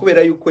 ngo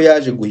nukubera yuko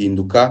yaje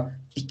guhinduka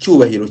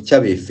icyubahiro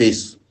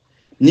cy'Abefeso,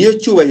 niyo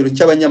cyubahiro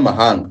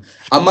cy'abanyamahanga.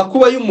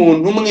 Amakuba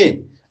y'umuntu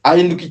umwe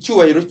ahinduka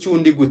icyubahiro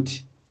cy'undi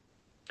gute?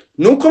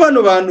 Nuko bano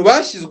bantu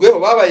bashyizweho,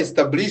 baba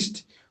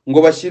established,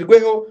 ngo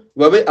bashyirweho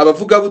babe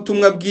abavuga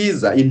butumwa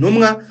bwiza,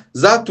 intumwa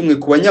zatumwe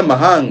ku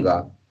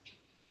banyamahanga.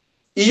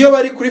 Iyo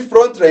bari kuri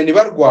front line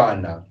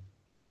barwana,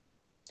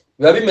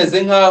 biba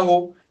bimeze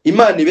nkaho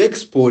Imana ibe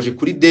expose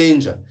kuri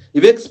danger,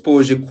 ibe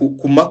expose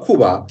ku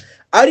makuba,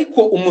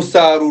 ariko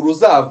umusaruro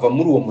uzava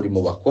muri uwo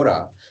murimo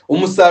bakora,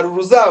 umusaruro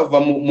uzava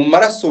mu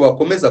maraso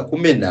bakomeza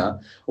kumena,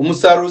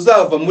 umusaruro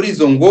uzava muri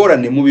izo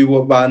ngorane mu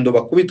bibando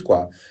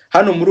bakubitwa.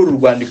 Hano muri uru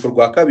rwandiko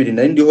rwa kabiri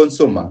nari ndiho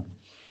nsoma,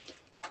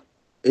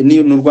 ni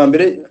urwa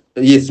mbere,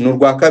 yes, ni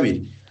urwa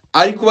kabiri,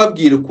 ariko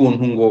babwira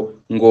ukuntu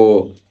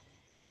ngo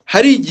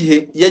hari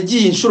igihe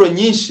yagiye inshuro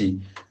nyinshi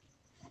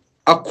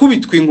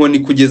akubitwa inkoni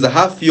kugeza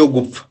hafi yo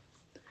gupfa,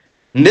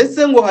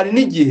 ndetse ngo hari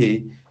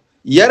n'igihe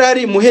yari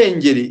ari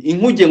muhengeri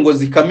inkuge ngo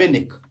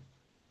zikameneka,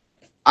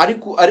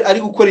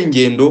 ari gukora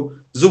ingendo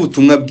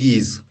z'ubutumwa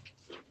bwiza,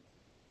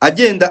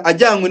 agenda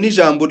ajyanywe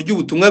n'ijambo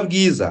ry'ubutumwa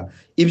bwiza,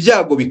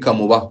 ibyago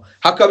bikamubaho.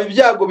 Hakaba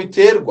ibyago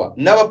biterwa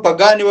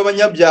n'abapagani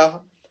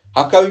b'abanyabyaha,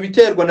 hakaba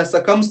ibiterwa na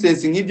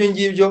circumstances nk'ibyo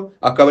ngibyo,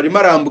 akaba arimo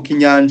arambuka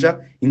inyanja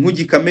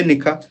inkuge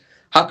ikameneka,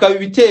 hakaba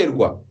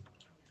ibiterwa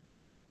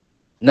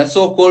na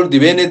so called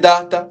bene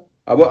data,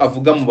 abo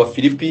avuga mu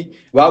Bafilipi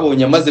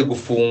babonye amaze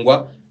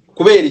gufungwa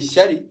kubera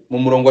ishyari, mu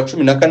murongo wa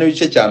 14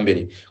 w'igice cya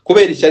mbere,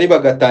 kubera ishyari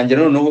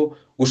bagatangira noneho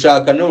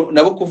gushaka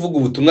nabo kuvuga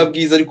ubutumwa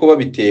bwiza, ariko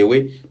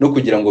babitewe no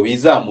kugira ngo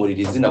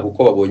bizamurire izina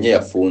kuko babonye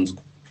yafunzwe,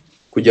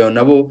 kugira ngo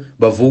nabo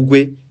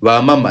bavugwe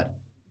bamamara.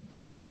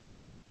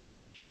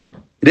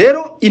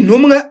 Rero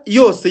intumwa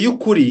yose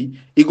y'ukuri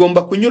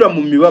igomba kunyura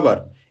mu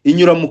mibabaro,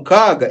 inyura mu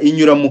kaga,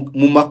 inyura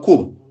mu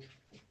makuba.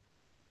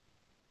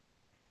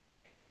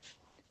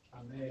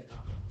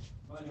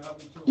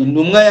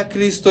 Intumwa ya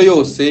Kristo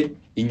yose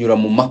inyura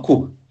mu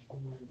makuba.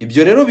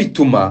 Ibyo rero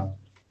bituma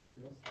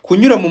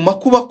kunyura mu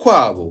makuba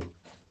kwabo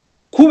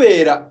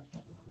kubera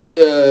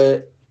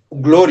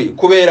glory,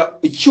 kubera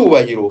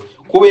icyubahiro,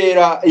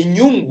 kubera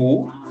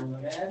inyungu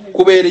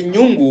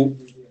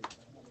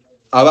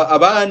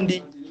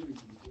abandi,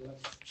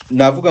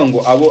 navuga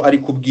ngo abo ari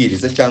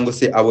kubwiriza cyangwa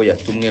se abo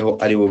yatumweho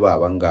ari bo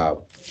baba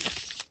ngabo.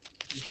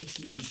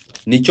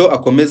 Nicyo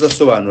akomeza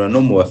asobanura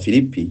no mu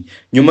Bafilipi,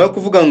 nyuma yo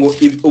kuvuga ngo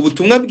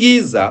ubutumwa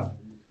bwiza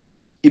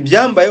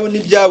ibyambayeho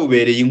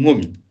n'ibyabubereye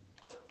inkomyi,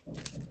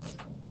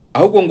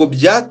 ahubwo ngo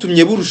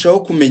byatumye burushaho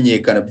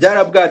kumenyekana,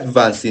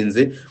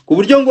 byarabwadvansinze ku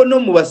buryo ngo no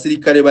mu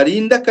basirikare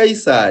barinda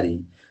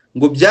Kayisari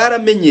ngo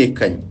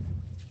byaramenyekanye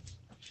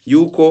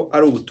yuko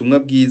ari ubutumwa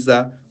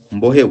bwiza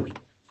mbohewe.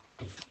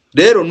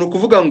 Rero ni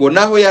ukuvuga ngo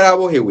naho yari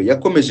abohewe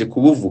yakomeje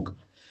kubuvuga.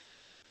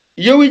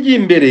 Iyo wigiye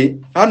imbere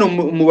hano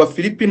mu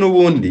Bafilipi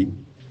n'ubundi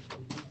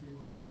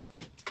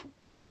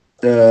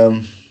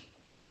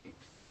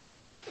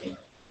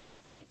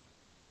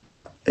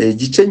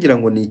igice ngira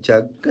ngo ni icya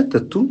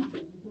 3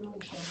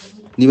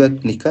 niba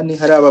ni 4,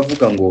 hari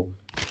abavuga ngo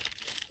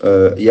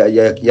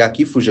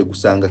yakifuje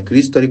gusanga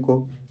Kristo,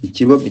 ariko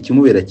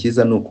ikimubera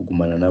cyiza no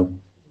kugumana nawe.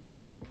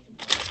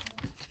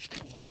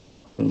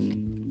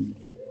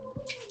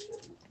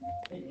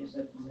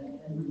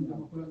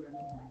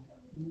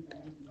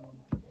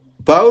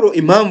 Paulo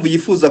impamvu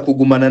yifuza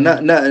kugumana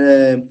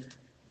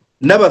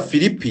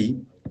n'Abafilipi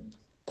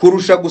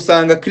kurusha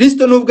gusanga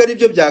Kristo, nubwo ari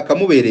byo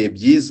byakamubereye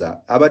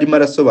byiza, aba arimo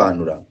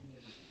arasobanura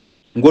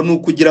ngo ni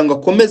ukugira ngo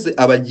akomeze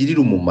abagirire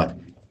umumaro,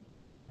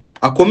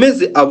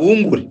 akomeze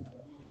abungure,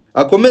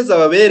 akomeze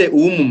ababere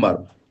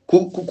uw'umumaro,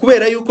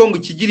 kubera yuko ngo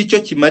ikigira icyo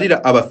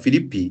kimarira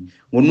Abafilipi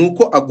ngo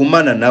nuko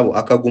agumana nabo,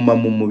 akaguma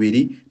mu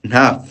mubiri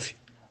ntapfe.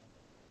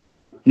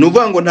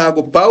 Nuvuga ngo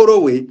ntago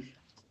Paulo we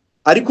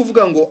ari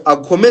kuvuga ngo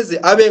akomeze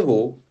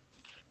abeho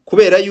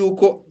kubera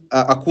yuko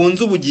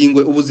akunze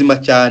ubuzima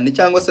cyane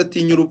cyangwa se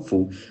atinya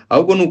urupfu,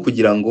 ahubwo ni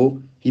ukugira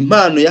ngo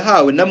impano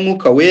yahawe na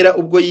Mwuka Wera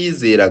ubwo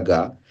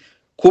yizeraga,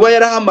 kuba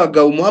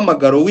yarahamagawe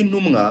umuhamagaro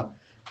w'intumwa,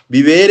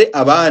 bibere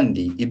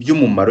abandi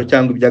iby'umumaro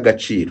cyangwa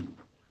iby'agaciro.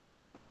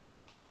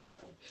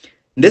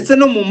 Ndetse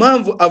no mu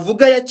mpamvu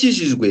avuga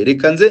yakijijwe,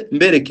 reka nze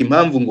mbereke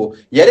impamvu ngo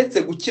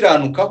yaretse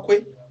gukiranuka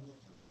kwe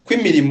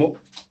kw'imirimo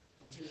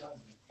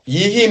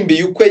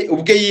yihimbiye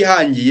ubwe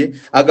yihangiye,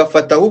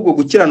 agafata ahubwo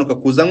gukiranuka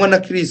kuzanwa na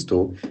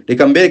Kristo.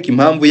 Reka mbereke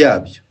impamvu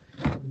yabyo.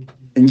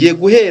 Ngiye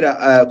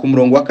guhera ku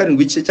murongo wa 7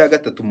 igice cya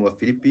 3 mu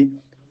Bafilipi,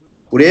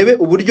 urebe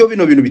uburyo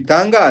bino bintu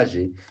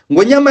bitangaje.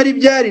 Ngo nyamara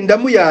ibyari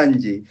ndamu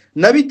yanjye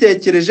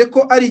nabitekereje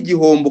ko ari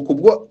igihombo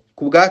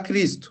ku bwa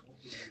Kristo,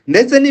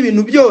 ndetse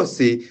n'ibintu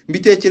byose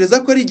mbitekereza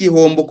ko ari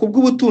igihombo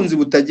kubw'ubutunzi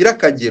butagira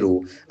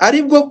akagero,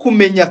 ari bwo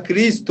kumenya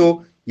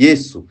Kristo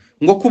Yesu,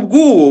 ngo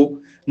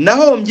kubw'uwo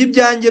nahombye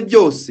ibyanjye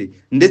byose,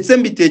 ndetse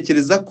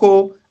mbitekereza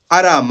ko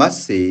ari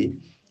amase,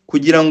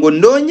 kugira ngo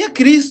ndonye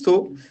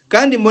Kristo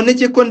kandi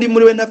mboneke ko ndi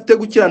muri we ntafite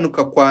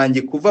gukiranuka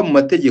kwanjye kuva mu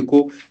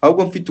mategeko,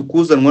 ahubwo mfite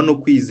ukuzanwa no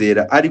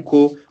kwizera,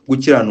 ariko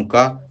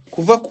gukiranuka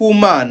kuva ku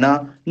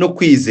Mana no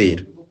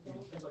kwizera.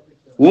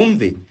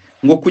 Wumve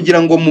ngo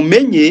kugira ngo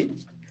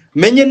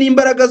menye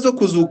n'imbaraga zo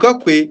kuzuka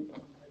kwe.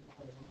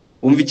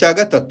 Umva icya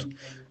 3,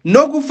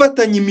 no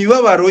gufatanya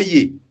imibabaro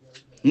ye,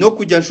 no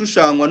kujya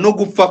nshushanywa no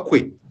gupfa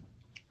kwe,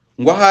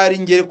 ngo ahari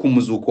ngere ku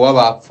muzuko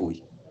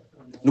w'abapfuye.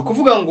 Ni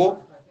ukuvuga ngo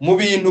mu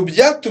bintu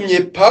byatumye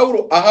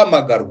Pawulo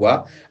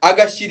ahamagarwa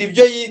agashyira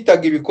ibyo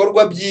yitaga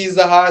ibikorwa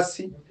byiza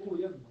hasi,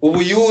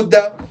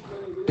 ubuyuda,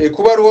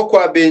 kuba ari uwo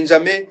kwa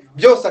Benjamin,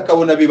 byose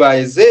akabona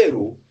bibaye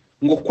zero,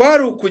 ngo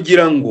kwari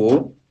ukugira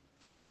ngo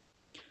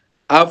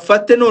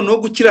afate noneho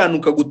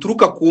gukiranuka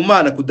guturuka ku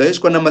Mana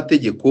kudaheshwa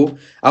n'amategeko,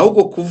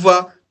 ahubwo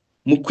kuva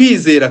mu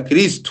kwizera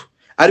Kristo,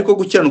 ariko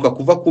gukiranuka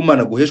kuva ku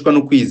Mana guheshwa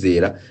no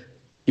kwizera.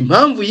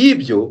 Impamvu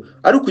y'ibyo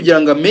ari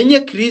ukugira ngo amenye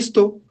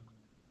Kristo,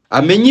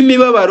 amenye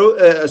imibabaro,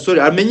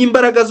 amenye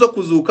imbaraga zo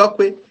kuzuka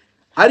kwe,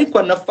 ariko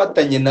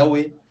anafatanye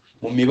nawe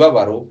mu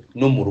mibabaro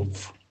no mu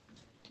rupfu.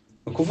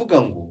 Ni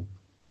ukuvuga ngo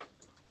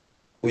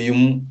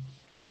uyu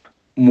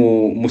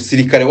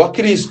musirikare wa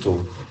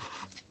Kristo,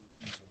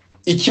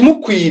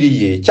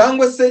 ikimukwiriye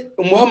cyangwa se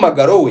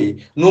umuhamagaro we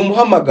ni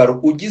umuhamagaro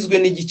ugizwe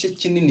n'igice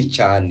kinini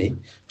cyane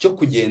cyo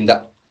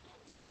kugenda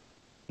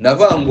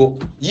navango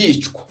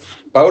yicwa.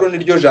 Pawulo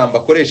niryo jambo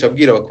akoresha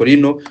abwira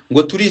Abakorino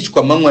ngo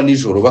turicwa amanywa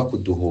nijoro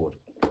bakuduhora.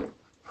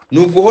 Ni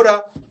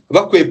uguhora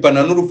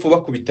bakwepana n'urupfu,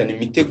 bakubitana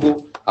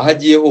imitego, aho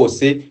agiye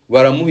hose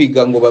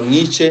baramuhiga ngo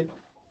bamwice.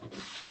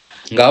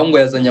 Ngaho ngo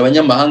yazanye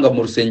abanyamahanga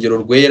mu rusengero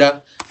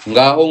rwera,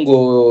 ngaho ngo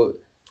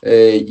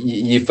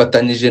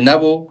yifatanije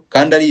nabo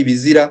kandi ari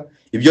ibizira.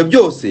 Ibyo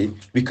byose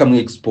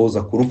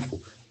bikamwexposa ku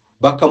rupfu,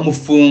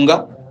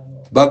 bakamufunga,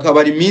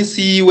 bakabara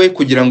iminsi yiwe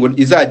kugira ngo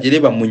izagere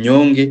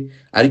bamunyonge,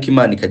 ariko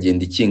Imana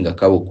ikagenda ikinga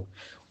akaboko.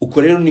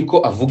 Uko rero niko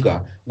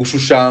avuga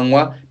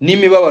gushushanywa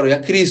n'imibabaro ya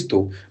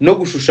Kristo no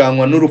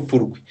gushushanywa n'urupfu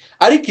rwe.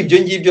 Ariko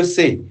ibyo ngibyo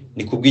se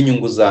ni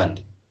kubw'inyungu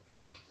zande?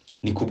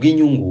 Ni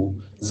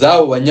kubw'inyungu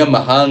z'abo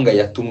banyamahanga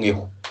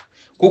yatumweho,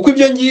 kuko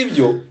ibyo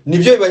ngibyo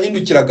nibyo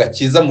bibahindukira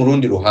agakiza mu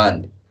rundi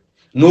ruhande.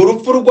 Ni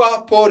urupfu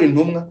rwa Paul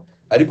intumwa,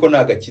 ariko ni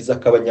agakiza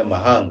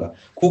k'abanyamahanga,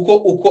 kuko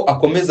uko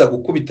akomeza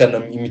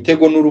gukubitana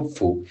imitego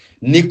n'urupfu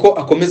niko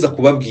akomeza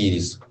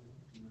kubabwiriza.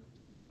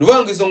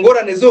 Ruvanga izo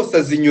ngorane zose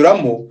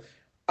azinyuramo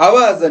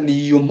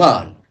abazaniye iyo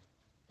mpano.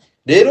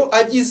 Rero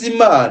agize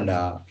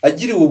Imana,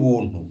 agiriwe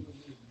ubuntu,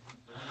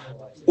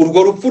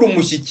 urwo rupfu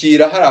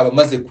rumushyikira hari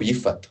abamaze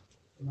kuyifata,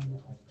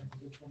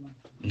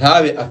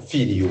 ntabe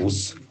apfiriye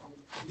ubusa.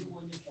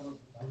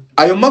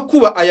 Ayo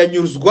makuba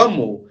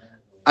ayanyuzwamo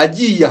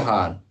agiye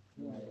ahantu.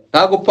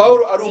 Ntago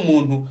Pawulo ari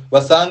umuntu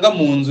basanga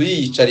mu nzu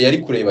yiyicariye ari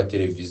kureba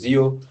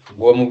televiziyo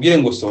ngo bamubwire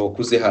ngo sohoka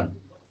uze hano,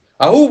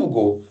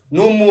 ahubwo ni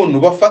umuntu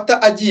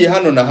bafata agiye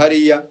hano na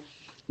hariya,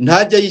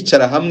 ntajya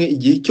yicara hamwe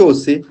igihe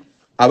cyose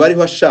aba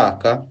ariho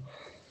ashaka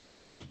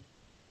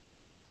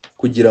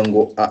kugira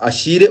ngo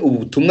ashyire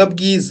ubutumwa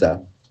bwiza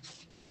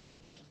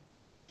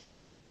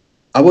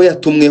abo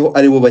yatumweho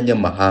ari bo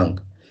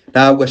banyamahanga.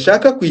 Ntabwo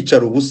ashaka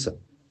kwicara ubusa,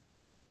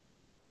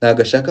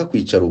 ntabwo ashaka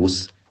kwicara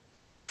ubusa.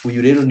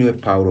 Uyu rero niwe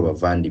Pawulo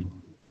bavandimwe.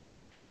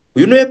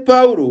 Uyu niwe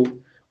Pawulo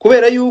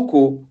kubera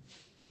yuko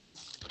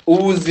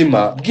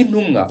ubuzima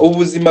bw'intumwa,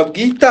 ubuzima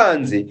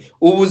bwitanze,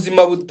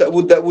 ubuzima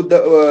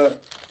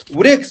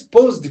buri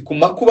exposed ku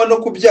makuba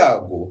no ku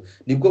byago,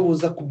 nibwo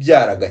buza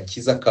kubyara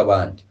agakiza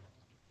k'abandi.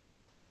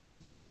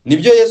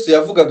 Nibyo Yesu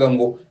yavugaga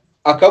ngo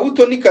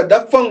akabuto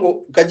nikadapfa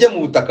ngo kajye mu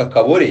butaka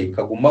kabore,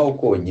 kagumaho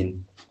konyine,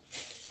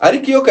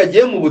 ariko iyo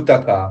kagiye mu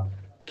butaka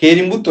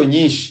kera imbuto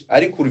nyinshi,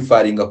 ariko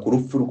urifaringa ku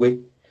rupfu rwe.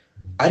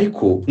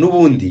 Ariko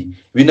n'ubundi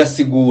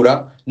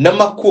binasigura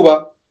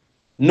n'amakuba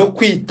no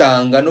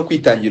kwitanga no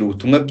kwitangira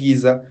ubutumwa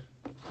bwiza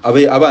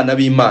abana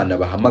b'Imana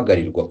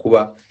bahamagarirwa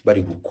kuba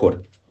bari gukora.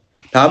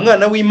 Nta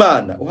mwana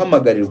w'Imana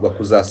uhamagarirwa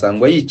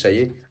kuzasangwa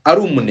yicaye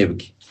ari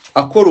umunebwe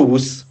akora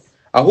ubusa,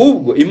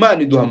 ahubwo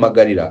Imana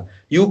iduhamagarira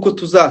yuko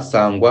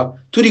tuzasangwa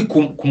turi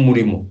ku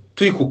murimo,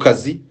 turi ku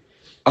kazi,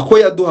 ako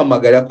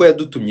yaduhamagarira, ako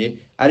yadutumye,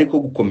 ariko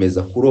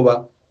gukomeza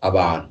kuroba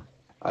abantu,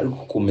 ariko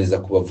gukomeza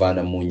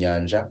kubavana mu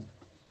nyanja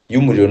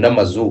y'umuriro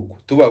n'amazuku,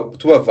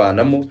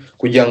 tubavanamo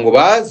kugira ngo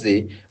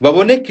baze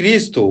babone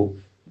Kristo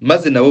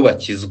maze nabo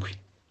bakizwe.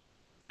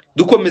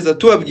 Dukomeza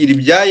tubabwira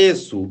ibya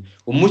Yesu,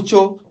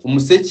 umucyo,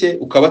 umuseke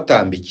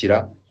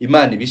ukabatambikira,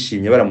 Imana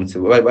ibishimye baramutse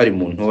bari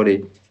mu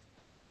ntore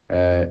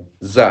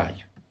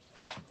zayo.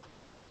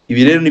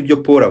 ibi rero nibyo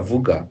Paul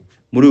avuga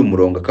muri uyu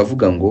murongo,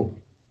 akavuga ngo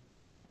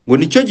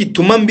nicyo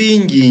gituma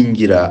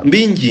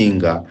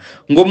mbinginga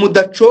ngo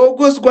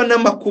mudacogozwa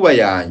n'amakuba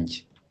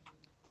yanjye.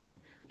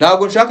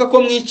 Ntabwo nshaka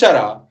ko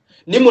mwicara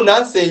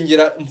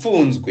nimunansengera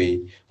mfunzwe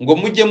ngo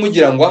mujye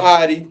mugira ngo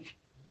ahari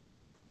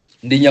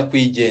ndi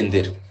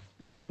nyakwigendera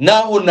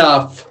naho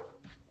napfa.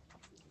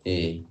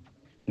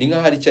 Ni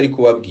nk'aho hari icyo ari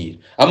kubabwira.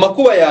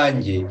 Amakuba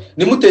yanjye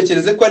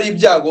nimutekereze ko ari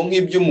ibyago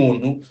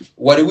nk'iby'umuntu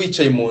wari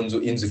wicaye mu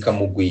nzu, inzu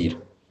ikamugwira,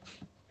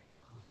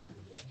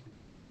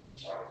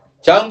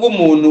 cyangwa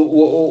umuntu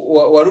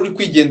wari uri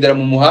kwigendera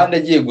mu muhanda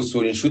agiye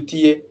gusura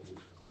inshuti ye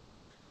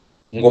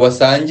ngo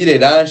basangire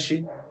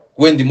ranshi,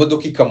 wenda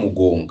imodoka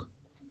ikamugonga.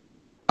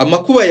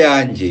 Amakuba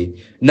yanjye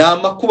ni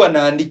amakuba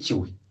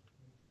nandikiwe.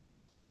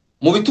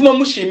 Mu bituma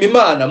mushima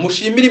Imana,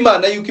 mushimira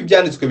Imana yuko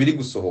ibyanditswe biri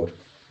gusohora.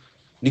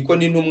 Niko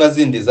n'intumwa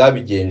zindi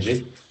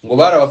zabigenje, ngo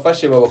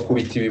barabafashe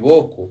babakubita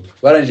ibiboko,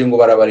 barangije ngo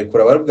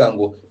barabarekura, baravuga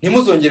ngo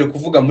ntimuzongere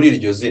kuvuga muri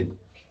iryo zina.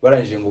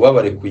 Barangije ngo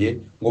babarekuye,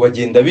 ngo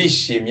bagenda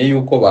bishimye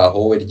yuko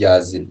bahowe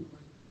rya zina.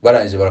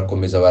 Barangije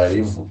barakomeza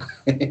bararivuga.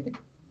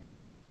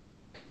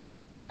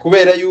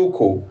 Kubera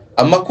yuko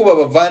amakuba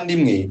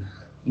bavandimwe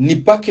ni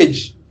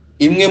package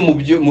imwe mu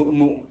byo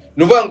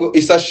nuvuga ngo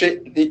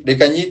isashe,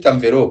 reka nyita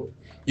envelope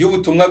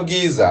y'ubutumwa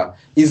bwiza,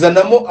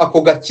 izanamo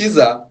ako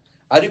gakiza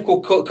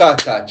ariko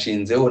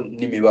katacinzeho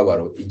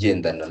n'imibabaro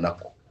igendana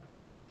nako,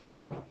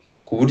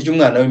 ku buryo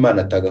umwana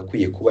w'Imana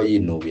atagakwiye kuba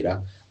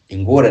yinubira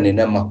ingorane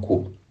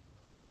n'amakuba.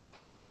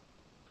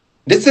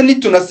 Ndetse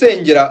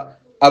nitunasengera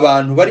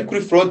abantu bari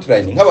kuri front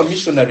line nk'aba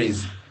missionaries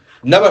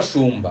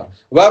n'abashumba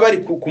baba bari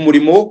ku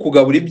murimo wo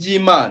kugabura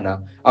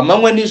iby'Imana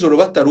amanywa nijoro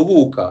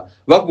bataruhuka,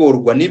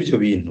 bagorwa n'ibyo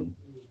bintu,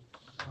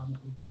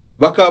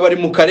 bakaba bari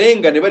mu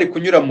karengane, bari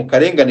kunyura mu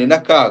karengane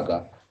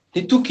n'akaga,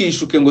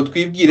 ntitukishuke ngo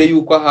twibwire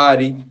yuko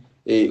ahari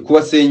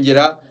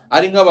kubasengera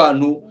ari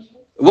nk'abantu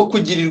bo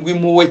kugirirwa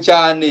impuhwe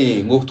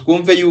cyane, ngo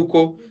twumve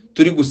yuko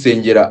turi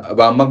gusengera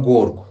ba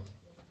magorwa.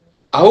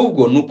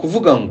 Ahubwo ni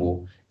ukuvuga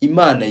ngo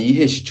Imana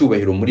yihesha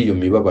icyubahiro muri iyo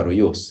mibabaro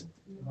yose,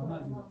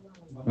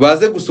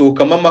 baze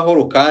gusohokamo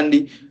amahoro,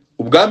 kandi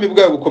ubwami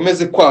bwayo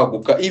bukomeze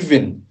kwaguka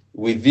even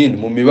within,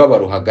 mu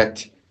mibabaro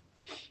hagati.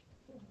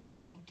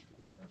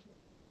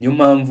 Niyo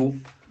mpamvu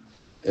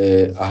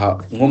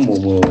aha nko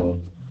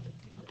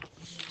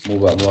mu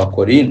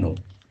Bakorinto,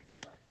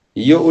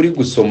 iyo uri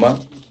gusoma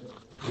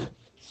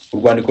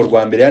urwandiko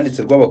rwa mbere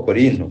yanditse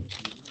rw'Abakorinto,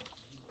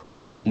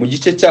 mu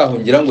gice cyaho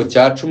ngira ngo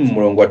cya 10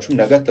 umurongo wa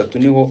 13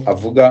 niho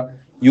avuga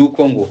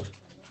yuko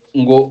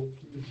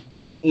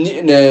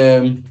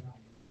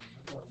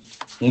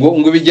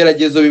ngo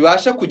ibigeragezo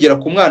bibasha kugera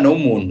ku mwana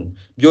w'umuntu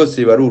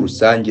byose biba ari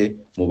urusange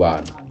mu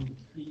bantu,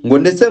 ngo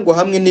ndetse ngo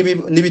hamwe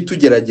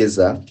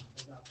n'ibitugerageza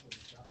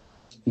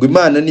ngo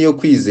Imana niyo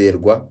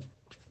kwizerwa,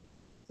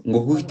 ngo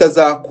kuko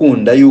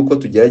itazakunda yuko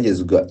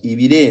tugeragezwa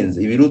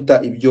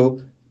ibiruta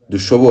ibyo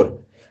dushobora,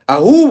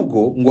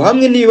 ahubwo ngo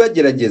hamwe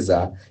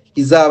n'ibibagerageza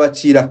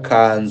izabacira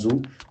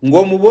kanzu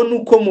ngo mubone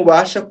uko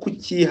mubasha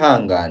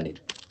kukihanganira.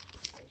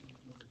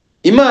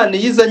 Imana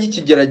yizanye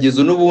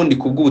ikigeragezo n'ubundi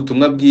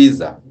kubw'ubutumwa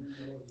bwiza,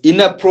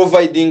 ina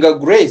providing a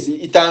grace,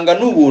 itanga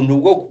n'ubuntu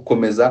bwo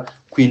gukomeza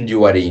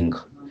kwinduringa.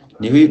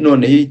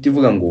 Noneho ihita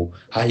ivuga ngo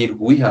hahirwa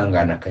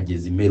uwihangana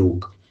akageza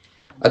imperuka.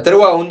 Atari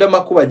wa wundi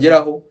amakuba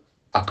ageraho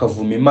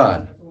akavuma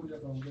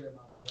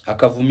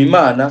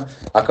Imana,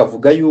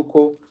 akavuga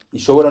yuko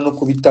ishobora no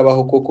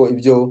kubitabaho koko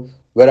ibyo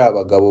bari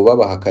abagabo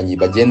babahakanye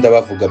bagenda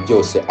bavuga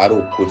byose ari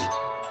ukuri.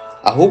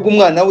 Ahubwo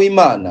umwana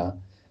w'Imana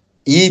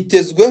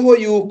yitezweho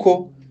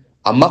yuko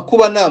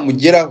amakuba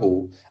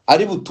namugeraho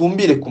ari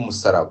butumbire ku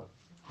musaraba,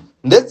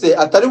 ndetse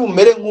atari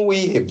bumere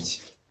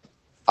nk'uwihebye,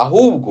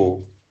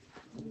 ahubwo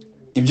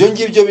ibyo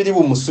ngibyo biri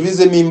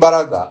bumusubizemo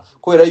imbaraga,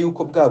 kubera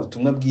yuko bwa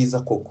butumwa bwiza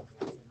koko.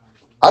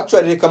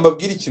 Actually reka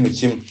mbabwire ikintu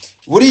kimwe,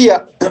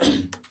 buriya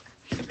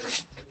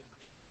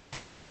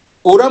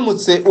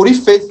uramutse uri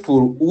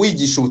faithful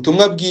wigisha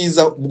ubutumwa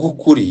bwiza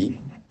bw'ukuri,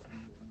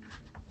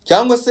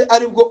 cyangwa se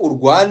aribwo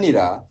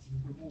urwanira,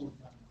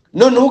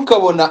 none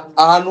ukabona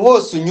ahantu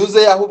hose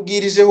unyuze, aho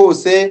ubwirije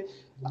hose,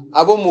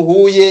 abo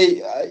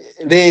muhuye,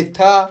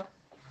 leta,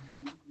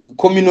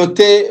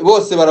 communauté,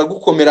 bose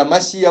baragukomera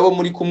amashyi, abo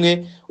muri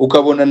kumwe,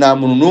 ukabona nta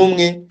muntu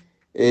n'umwe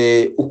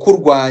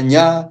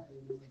ukurwanya.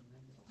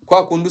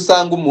 Kwa kundi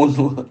usanga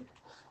umuntu,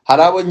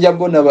 hari abo njya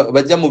mbona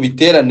bajya mu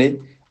biterane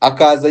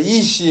akaza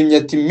yishimye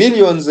ati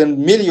millions and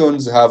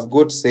millions have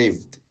got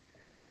saved,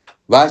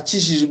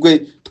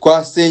 bakishijwe,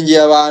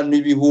 twasengeye abantu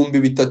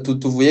 3,000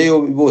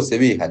 tuvuyeyo bose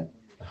bihana.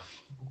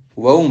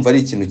 Uba wumva ari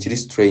ikintu kiri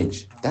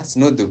strange. That's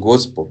not the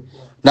gospel.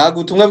 Ntabwo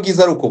ubutumwa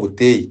bwiza ari uko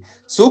buteye.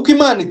 Si uko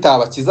Imana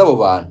itabakiza abo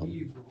bantu,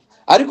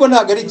 ariko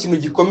ntabwo ari ikintu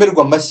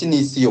gikomerwa amashyi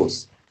n'isi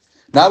yose.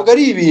 Ntabwo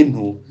ari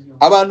ibintu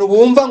abantu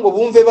bumva ngo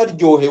bumve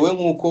baryohewe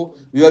nk'uko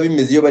biba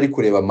bimeze iyo bari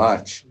kureba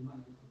match,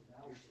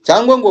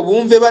 cyangwa ngo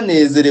bumve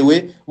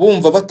banezerewe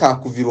bumva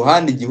batakuva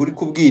iruhande igihe uri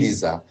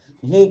kubwiriza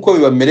nk'uko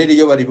bibamerera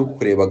iyo bari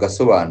kureba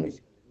gasobanuye.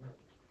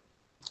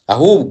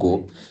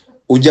 Ahubwo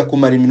ujya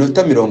kumara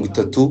iminota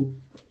 30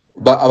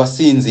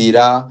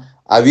 abasinzira,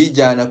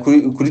 abijyana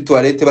kuri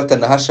toilette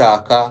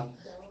batanahashaka,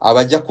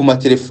 abajya ku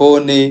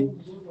matelefone,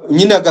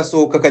 nyine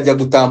agasohoka akajya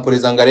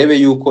gutamporeza ngo arebe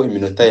yuko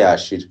iminota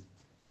yashira,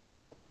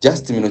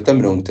 just iminota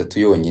 30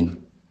 yonyine.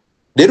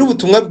 Rero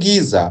ubutumwa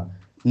bwiza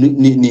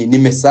ni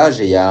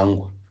message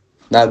yangwa,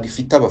 ntabwo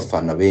ifite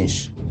abafana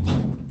benshi,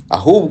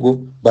 ahubwo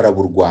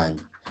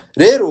baraburwanya.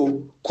 Rero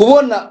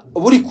kubona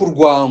buri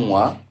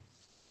kurwanywa,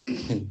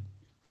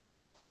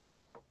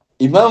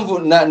 impamvu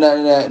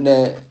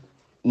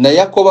na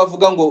Yakobo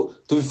avuga ngo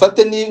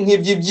tubifate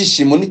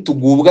nk'iby'ibyishimo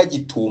nitugubwa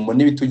gitumo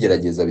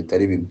n'ibitugerageza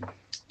bitari bimwe.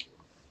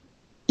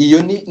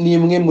 Iyo ni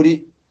imwe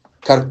muri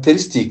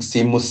characteristics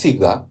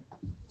musiga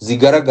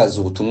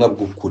zigaragaza ubutumwa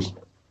bw'ukuri,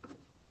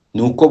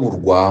 nuko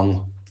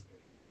burwanywa.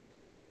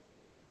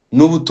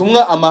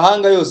 N'ubutumwa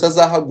amahanga yose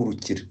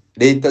azahagurukira,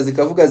 leta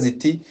zikavuga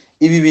ziti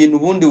ibi bintu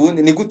bundi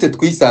ni gute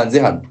twisanze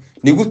hano,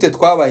 ni gute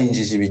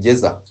twabayinjije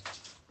bigeza,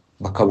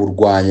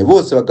 bakaburwanya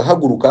bose,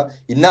 bagahaguruka,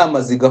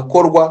 inama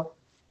zigakorwa,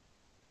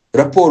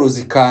 raporo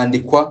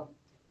zikandikwa,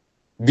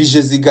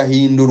 bije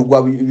zigahindurwa,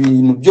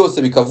 ibintu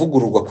byose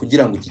bikavugururwa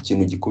kugira ngo iki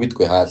kintu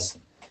gikubitwe hasi.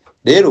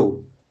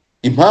 Rero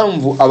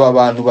impamvu aba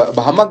bantu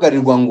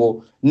bahamagarirwa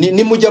ngo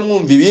nimujya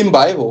mwumva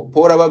ibimbayeho,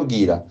 Paul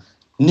ababwira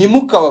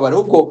nimukababare,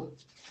 kuko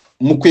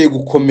mukwiye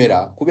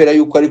gukomera kubera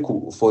yuko ari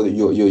for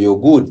your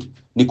good,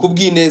 ni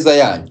kubw'ineza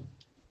yanyu,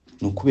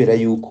 ni ukubera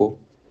yuko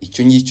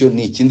icyo ngicyo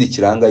ni ikindi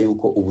kiranga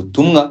yuko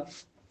ubutumwa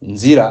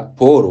nzira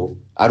Paul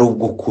ari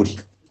ubw'ukuri,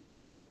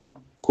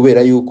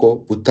 kubera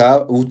yuko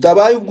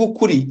utabaye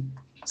ubw'ukuri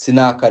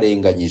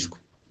sinakarenganyijwe.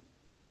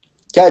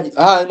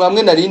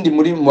 Hamwe narindi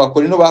muri mu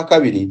Bakorinto ba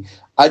kabiri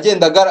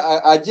agenda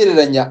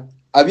agereranya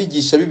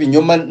abigisha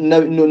b'ibinyoma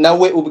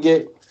nawe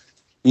ubwe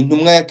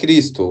intumwa ya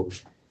Kristo,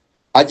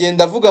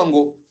 agenda avuga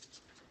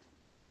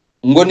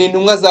ngo ni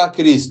intumwa za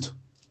Kristo,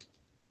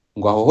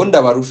 ngo aho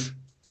ndabarusha,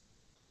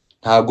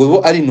 ntabwo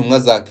bo ari intumwa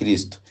za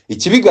Kristo.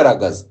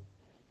 Ikibigaragaza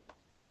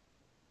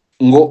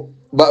ngo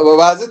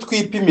baze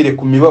twipimire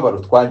ku mibabaro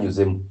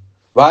twanyuzemo,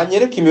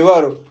 banyereka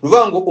imibabaro,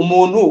 ruvuga ngo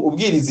umuntu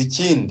ubwiriza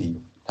ikindi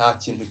nta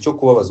kintu cyo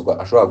kubabazwa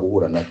ashobora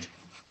guhura nacyo.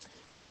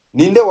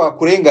 Ninde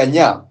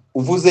wakurenganya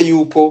uvuze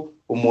yuko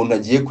umuntu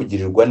agiye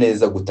kugirirwa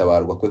neza,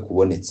 gutabarwa kwe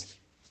kubonetse?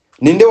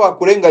 Ninde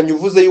wakurenganya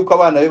uvuze yuko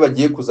abana be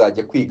bagiye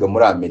kuzajya kwiga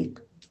muri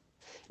Amerika?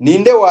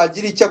 Ninde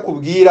wagira icyo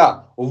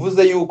akubwira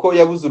uvuze yuko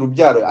yabuze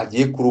urubyaro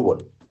agiye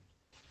kurubona?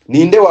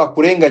 Ninde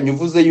wakurenganya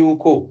uvuze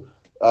yuko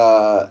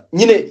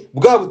nyine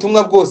bwa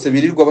butumwa bwose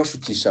birirwa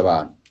bashukisha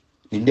abantu?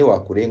 Ninde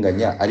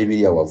wakurenganya ari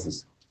biriya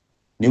wavuze?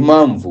 Niyo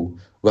mpamvu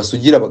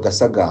basugira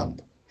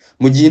bagasagamba,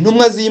 mu gihe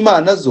intumwa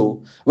z'Imana zo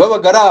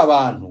babaga ari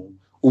abantu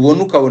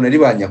ubona ukabona ari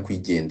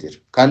banyakwigendera,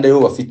 kandi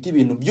aribo bafite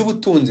ibintu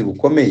by'ubutunzi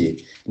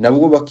bukomeye,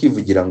 nabwo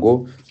bakivugira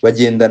ngo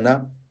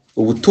bagendana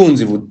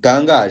ubutunzi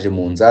butangaje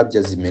mu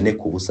nzabya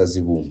zimeneka ubusa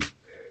zibumba.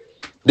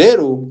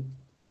 Rero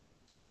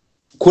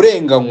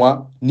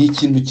kurenganywa ni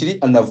ikintu kiri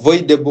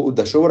unavoidable,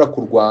 udashobora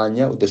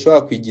kurwanya,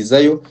 udashobora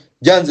kwigizayo,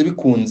 byanze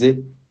bikunze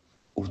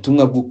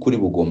ubutumwa bw'ukuri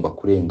bugomba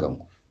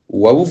kurenganywa.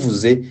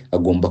 Uwabuvuze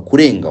agomba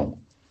kurenganywa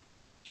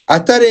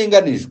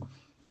atarenganijwe.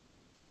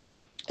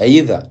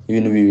 Either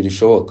ibintu bibiri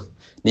bishoboka,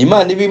 ni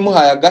Imana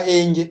ibimuhaye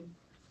agahenge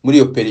muri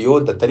iyo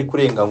periode atari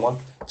kurenganywa,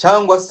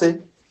 cyangwa se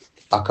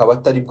akaba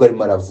atari bwo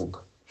arimo aravuga.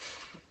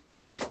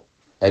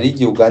 Hari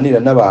igihe uganira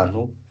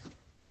n'abantu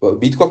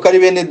bitwa ko ari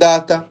bene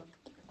data,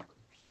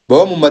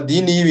 baba mu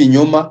madini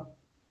y'ibinyoma,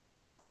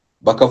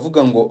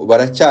 bakavuga ngo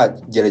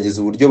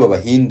baracyagerageza uburyo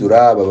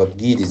babahindura,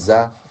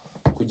 bababwiriza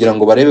kugira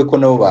ngo barebe ko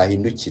nabo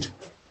bahindukira.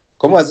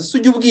 Ko mwazi se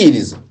ujye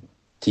ubwiriza?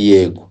 Ti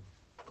yego.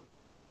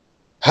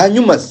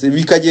 Hanyuma se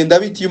bikagenda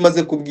biti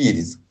umaze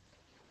kubwiriza?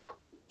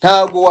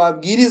 Ntabwo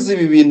wabwiriza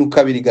ibi bintu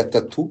kabiri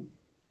gatatu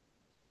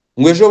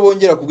ngo ejo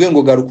bongera kubwiye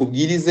ngo garuka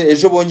ubwirize,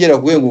 ejo bongera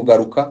kubwiye ngo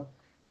garuka,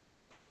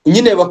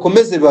 nyine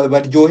bakomeze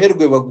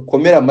baryoherwe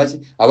bagukomera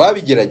amashyi.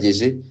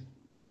 Ababigerageje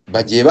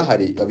bagiye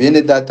bahari,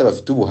 abene data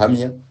bafite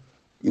ubuhamya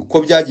uko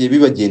byagiye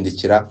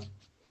bibagendekera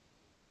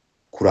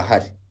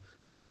kurahari.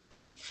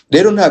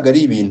 Rero ntago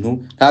ari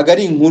ibintu, ntago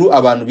ari inkuru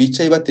abantu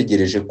bicaye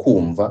bategereje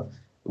kumva,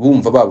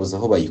 bumva babuze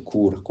aho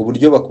bayikura, ku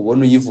buryo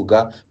bakubona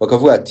uyivuga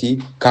bakavuga ati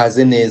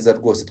kaze neza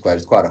rwose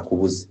twari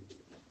twarakubuze,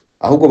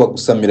 ahubwo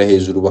bagusamira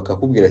hejuru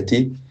bakakubwira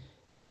ati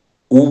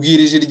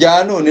ubwirije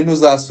rya none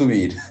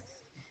ntuzasubira.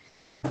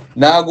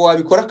 Ntago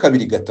wabikora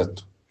kabiri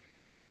gatatu,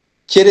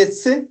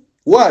 keretse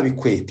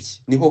wabikwepye,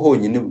 niho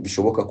honyine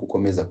bishoboka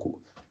gukomeza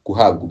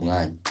guhabwa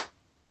umwanya.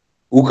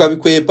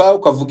 Ukabikwepa,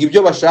 ukavuga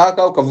ibyo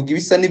bashaka, ukavuga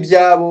ibisa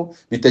n'ibyabo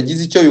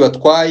bitagize icyo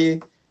bibatwaye,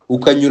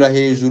 ukanyura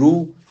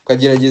hejuru,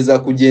 ukagerageza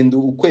kugenda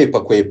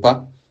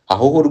ukwepa,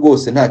 aho ho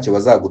rwose ntacyo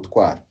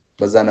bazagutwara,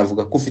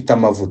 bazanavuga ko ufite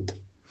amavuta.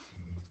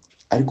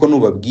 Ariko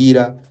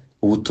nubabwira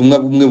ubutumwa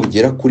bumwe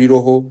bugera kuri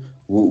roho,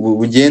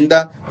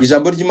 bugenda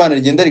ijambo ry'Imana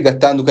rigenda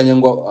rigatandukanya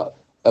ngo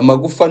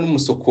amagufa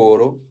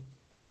n'umusokoro,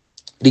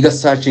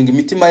 rigasacinga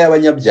imitima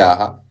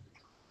y'abanyabyaha,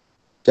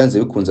 byanze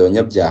bikunze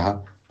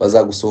abanyabyaha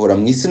bazagusohora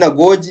mu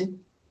isinagogi,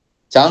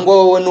 cyangwa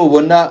wowe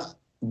nubona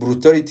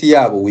brutality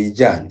yabo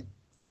wijyane.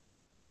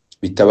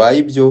 Bitabaye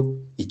ibyo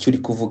icyo uri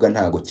kuvuga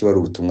ntago kiba ari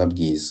ubutumwa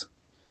bwiza.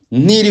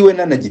 Ntiriwe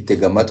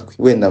nanagitega amatwi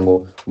wenda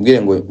ngo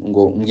mbwire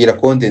ngo mbwira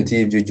content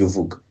y'ibyo ujye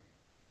uvuga.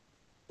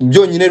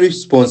 Byonyine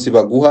response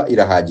baguha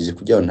irahagije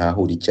kugira ngo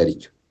ntahure icyo ari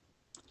cyo.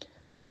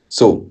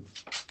 So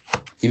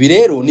ibi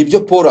rero nibyo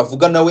Paul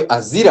avuga nawe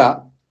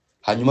azira,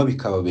 hanyuma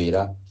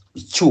bikababera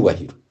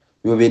icyubahiro.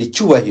 Bibabera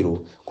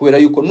icyubahiro kubera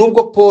yuko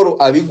nubwo Paul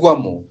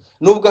abigwamo,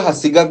 nubwo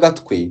hasiga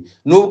gatwe,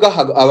 nubwo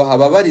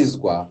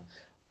ababarizwa,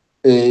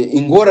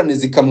 ingorane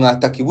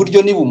zikamwataka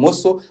iburyo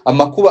n'ibumoso,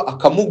 amakuba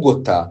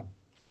akamugota,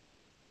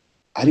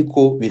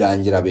 ariko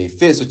birangira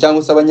Abefeso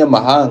cyangwa se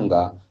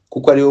abanyamahanga,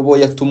 kuko ari bo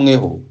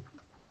yatumweho,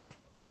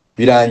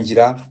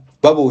 birangira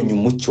babonye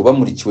umucyo,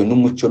 bamurikiwe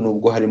n'umucyo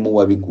nubwo harimo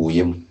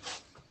uwabiguyemo.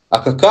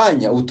 Aka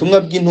kanya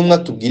ubutumwa bw'intumwa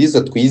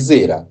tubwiriza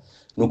twizera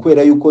ni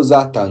ukubera yuko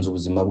zatanze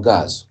ubuzima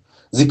bwazo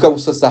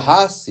zikabusasa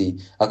hasi.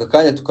 Aka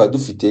kanya tukaba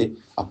dufite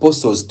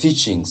apostles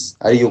teachings,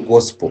 ariyo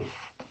gospel,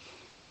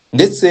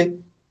 ndetse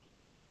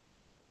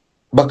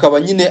bakaba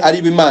nyine ari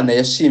Imana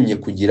yashimye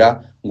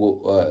kugira ngo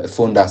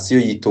fondasiyo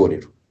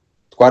y'itorero.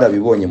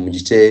 Twarabibonye mu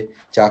gice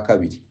cya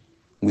 2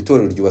 ngo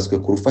itorero ryubatswe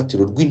ku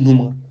rufatiro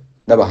rw'intumwa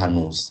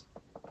n'abahanuzi.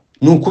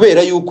 Ni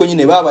ukubera yuko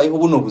nyine babayeho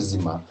buno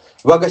buzima,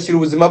 bagashyira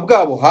ubuzima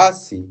bwabo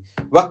hasi,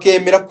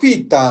 bakemera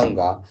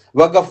kwitanga,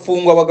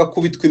 bagafungwa,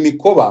 bagakubitwa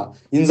imikoba,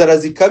 inzara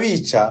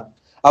zikabica,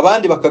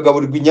 abandi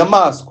bakagaburirwa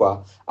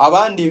inyamaswa,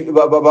 abandi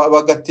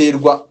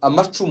bagaterwa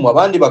amacumu,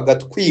 abandi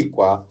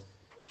bagatwikwa,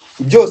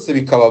 byose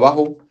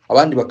bikababaho,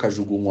 abandi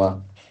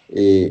bakajugunywa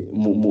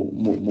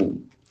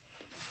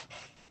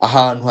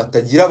ahantu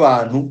hatagira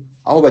abantu,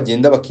 aho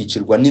bagenda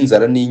bakicirwa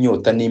n'inzara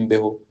n'inyota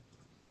n'imbeho,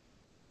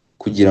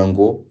 kugira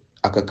ngo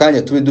aka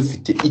kanya tube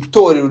dufite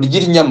itorero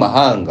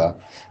ry'inyamahanga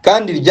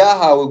kandi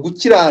ryahawe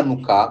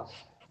gukiranuka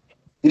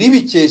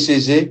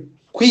ribikesheje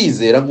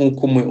kwizera,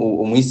 nk'uko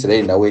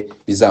umwisirayeli nawe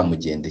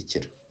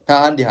bizamugendekera. Nta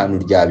handi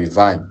hantu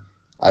ryabivanye,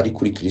 ari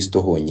kuri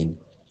Kristo honyine.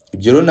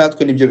 Ibyo rero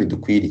natwe nibyo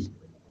bidukwiriye.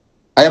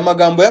 Aya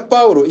magambo ya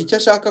Paulo icyo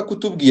ashaka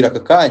kutubwira aka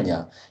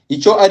kanya,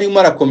 icyo arimo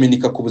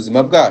arakomunika ku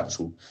buzima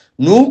bwacu,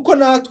 nuko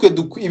natwe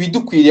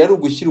ibidukwiriye ari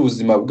ugushyira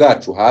ubuzima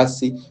bwacu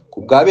hasi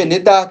ku bwa bene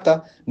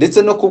data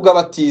ndetse no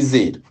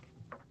kubw'abatizera.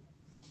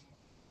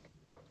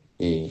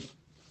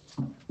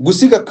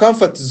 Gusiga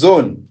comfort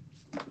zone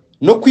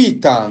no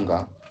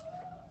kwitanga,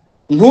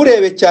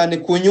 nturebe cyane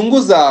ku nyungu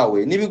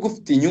zawe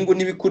n'ibigufite inyungu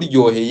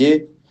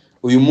n'ibikuryoheye.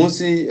 Uyu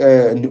munsi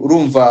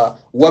urumva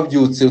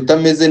wabyutse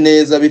utameze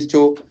neza,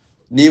 bityo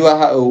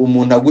niba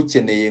umuntu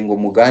agukeneye ngo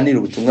muganire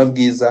ubutumwa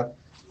bwiza,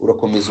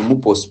 urakomeza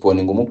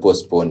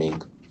umupostponing,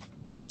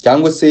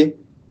 cyangwa se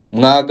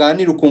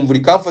mwaganira ukumva uri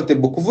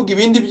comfortable kuvuga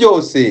ibindi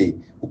byose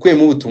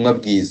ukuyemo ubutumwa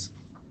bwiza.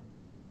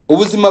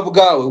 Ubuzima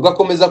bwawe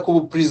ugakomeza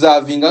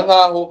kubupreservinga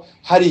nkaho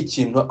hari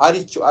ikintu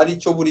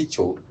aricyo buri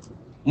cyo,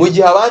 mu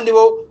gihe abandi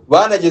bo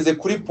banageze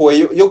kuri poe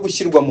yo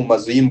gushyirwa mu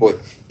mazu y'imbohe.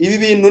 Ibi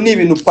bintu ni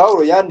ibintu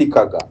Paulo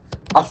yandikaga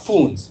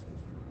afunze,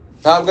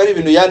 ntabwo ari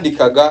ibintu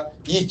yandikaga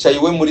yicaye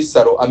iwe muri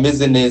salo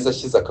ameze neza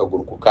ashize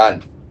akaguru ku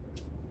kandi.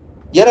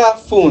 Yari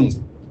afunze.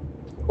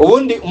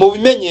 Ubundi mu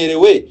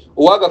bimenyerewe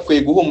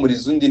uwagakwiye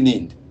guhumuriza undi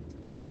ninde?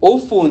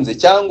 Ufunze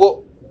cyangwa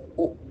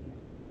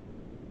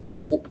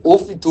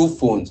ufite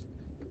ufunze?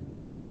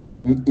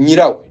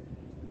 Nyirawe.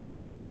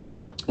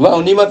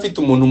 Baho niba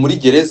afite umuntu muri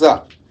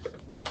gereza,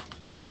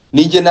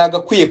 ninjye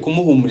nagakwiye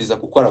kumuhumuriza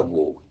kuko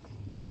aragowe.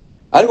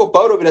 Ariko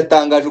Paulo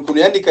biratangaje ukuntu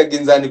yandikaga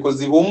inzandiko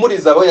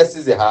zihumuriza abo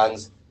yasize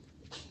hanze.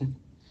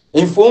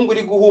 Imfungu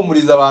iri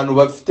guhumuriza abantu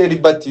bafite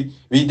liberty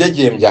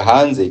bidegembya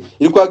hanze,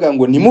 iri kwaga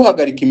ngo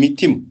nimuhagarike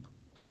imitima,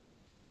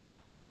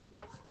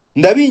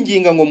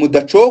 ndabinginga ngo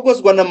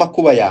mudacogozwa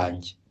n'amakuba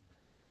yanjye.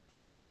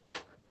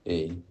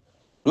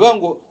 Ruvuga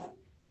ngo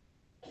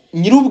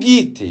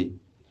nyirubwite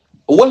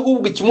uwe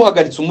ahubwo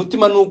ikimuhagaritse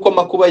umutima nuko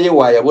amakuba ye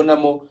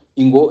wayabonamo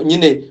ingo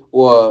nyine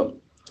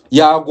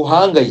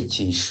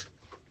yaguhangayikisha.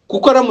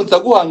 Kuko aramutse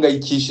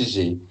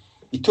aguhangayikishije,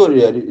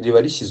 itorero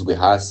riba rishyizwe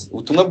hasi,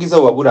 ubutumwa bwiza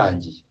buba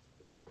burangiye.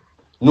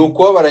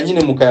 Nuko babara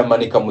nyine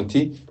mukayamanika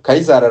muti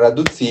Kayizari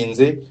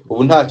aradutsinze,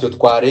 ubu ntacyo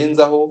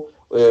twarenzaho,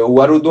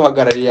 uwari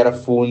uduhagarariye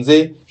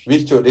yarafunze,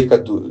 bityo reka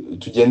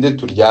tugende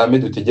turyame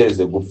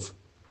dutegereze gupfa.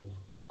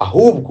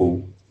 Ahubwo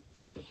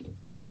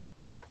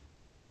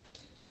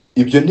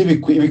ibyo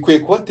ntibikwiye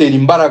kubatera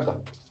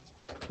imbaraga.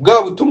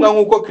 Bwa butumwa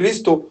nk'uko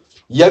Kristo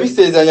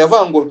yabisezeranya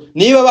avuga ngo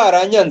niba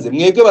baranyanze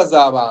mwebwe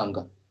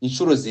bazabanga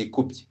inshuro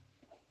zikubye,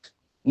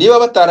 niba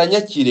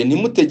bataranyakire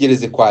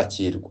nimutegereze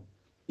kwakirwa,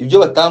 ibyo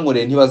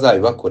batankoreye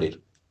ntibazabibakorera.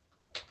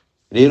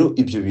 Rero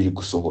ibyo biri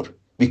gusohora,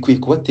 bikwiye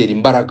kubatera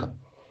imbaraga.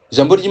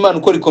 Ijambo ry'Imana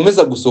uko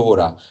rikomeza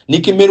gusohora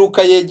niko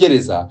imperuka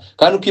yegereza,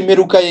 kandi uko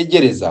imperuka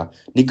yegereza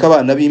niko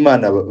abana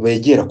b'Imana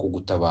begera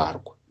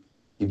kugutabarwa.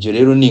 Ibyo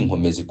rero ni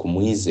inkomezi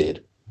kumwizera.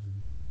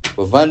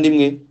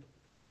 Bavandimwe,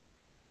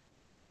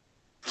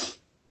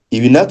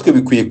 ibi natwe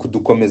bikwiye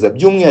kudukomeza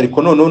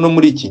by'umwihariko noneho no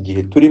muri iki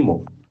gihe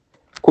turimo,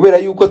 kubera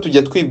yuko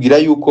tujya twibwira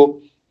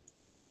yuko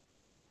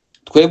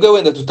twebwe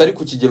wenda tutari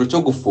ku kigero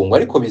cyo gufungwa,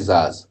 ariko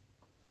bizaza.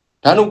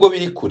 Nta nubwo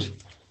biri kure.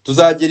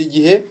 tuzagera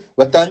igihe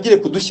batangire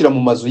kudushyira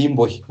mu mazu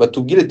y'imbohe,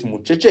 batubwire ati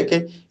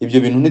muceceke,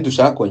 ibyo bintu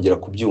ntidushaka kongera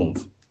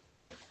kubyumva.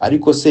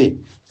 Ariko se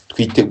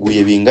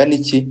twiteguye bingana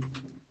iki?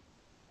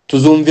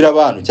 Tuzumvira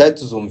abantu cyangwa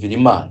tuzumvira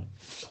Imana?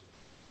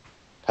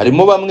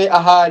 Harimo bamwe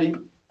ahari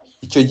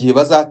icyo gihe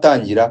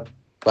bazatangira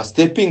ba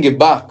stepping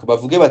back,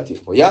 bavuge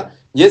bati oya,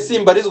 ngiye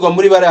simbarizwa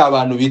muri bari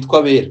abantu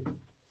bitwa bera,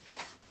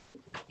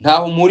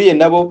 ntaho mpuriye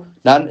nabo,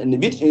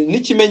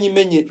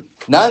 n'ikimenyimenye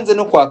nanze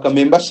no kwaka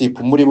membership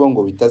muri bo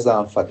ngo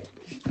bitazamfata.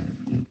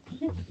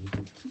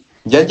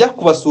 Njya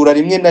kubasura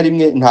rimwe na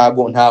rimwe,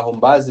 ntaho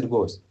mbazi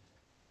rwose.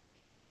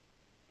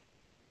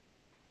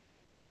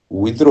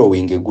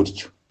 Withdrawing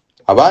gutyo,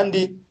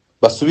 abandi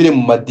basubire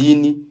mu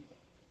madini,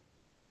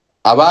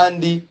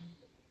 abandi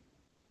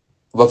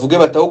bavuge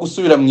bataho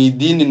gusubira mu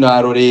idini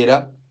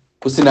narorera,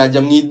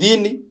 kusinajya mu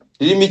idini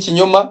ririmo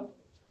ikinyoma,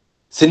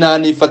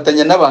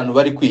 sinanifatanya n'abantu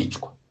bari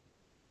kwicwa.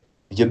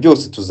 Ibyo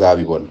byose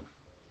tuzabibona.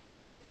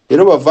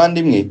 Rero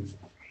bavandimwe,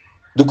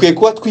 dukwiye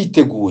kuba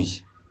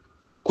twiteguye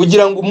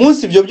kugira ngo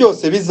umunsi ibyo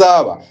byose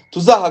bizaba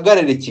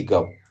tuzahagarare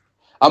kigabo.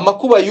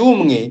 Amakuba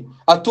y'umwe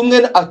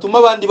atuma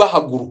abandi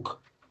bahaguruka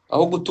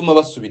aho gutuma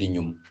basubira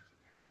inyuma.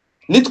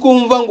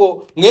 Nitwumva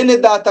ngo mwene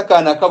data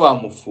kanaka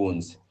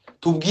bamufunze,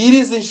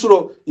 tubwirize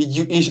inshuro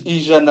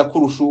 100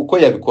 kurusha uko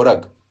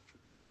yabikoraga.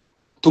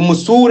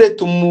 Tumusure,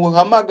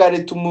 tumuhamagare,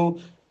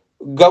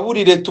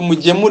 tumugaburire,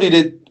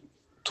 tumugemurire,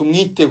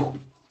 tumwiteho.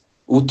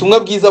 Ubutumwa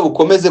bwiza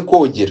bukomeze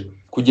kogera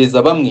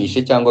kugeza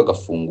bamwishe cyangwa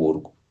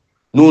agafungurwa.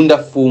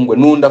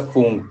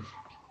 Nundafungwe.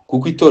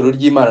 Kuko itorero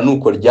ry'Imana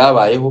nuko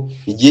ryabayeho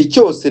igihe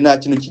cyose, nta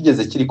kintu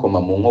kigeze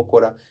kirikoma mu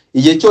nkokora.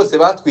 Igihe cyose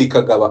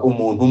batwikaga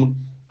umuntu umwe,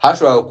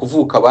 hashoboraga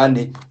kuvuka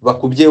abandi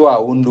bakubye wa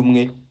wundi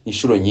umwe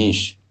inshuro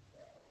nyinshi.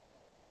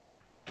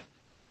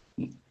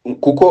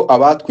 Kuko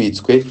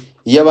abatwitswe,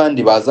 iyo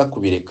abandi baza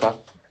kubireka,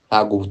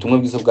 ntabwo ubutumwa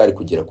bwiza bwari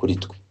kugera kuri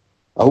twe.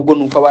 Ahubwo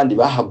nuko abandi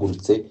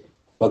bahagurutse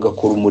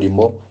bagakora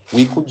umurimo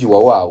wikubye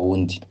wa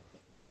wundi.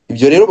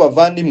 Ibyo rero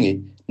bavandimwe,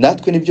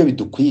 natwe nibyo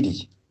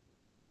bidukwiriye.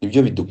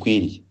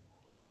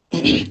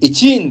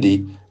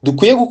 Ikindi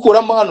dukwiye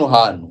gukuramo hano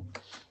hantu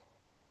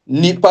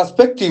ni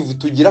perspective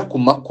tugira ku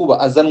makuba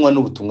azanwa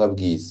n'ubutumwa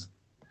bwiza.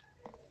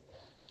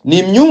 Ni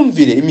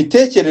imyumvire,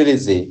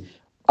 imitekerereze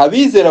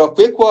abizera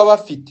bakwiye kuba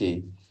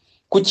bafite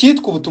ku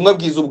cyitwa ubutumwa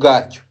bwiza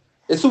ubwacyo.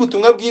 Ese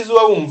ubutumwa bwiza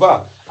uba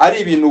wumva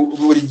ari ibintu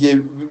buri gihe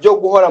byo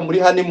guhora muri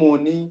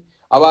honeymoon,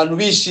 abantu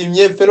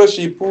bishimye,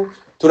 fellowship,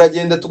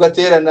 turagenda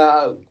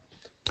tugaterana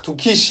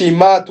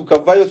tukishima,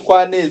 tukavayo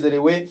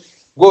twanezerewe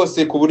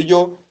rwose, ku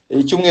buryo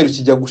icyumweru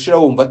kijya gushira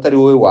wumva atari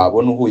wowe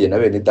wabona uhuye na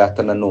bene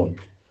data nanone,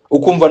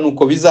 ukumva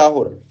nuko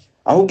bizahora.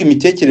 Ahubwo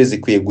imitekerereze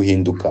ikwiye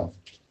guhinduka,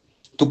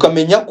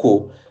 tukamenya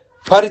ko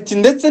pariti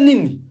ndetse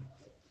nini,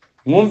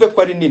 mwumve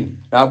ko ari nini,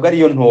 ntabwo ari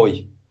yo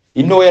ntoya.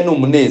 Intoya ni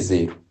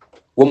umunezero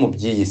wo mu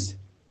by'isi,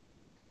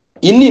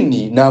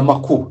 inini ni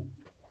amakuba.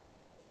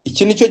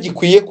 Iki nicyo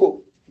gikwiye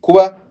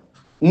kuba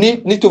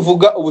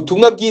nituvuga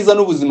ubutumwa bwiza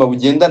n'ubuzima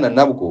bugendana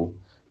nabwo,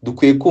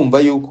 dukwiye kumva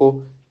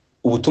yuko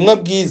ubutumwa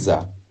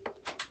bwiza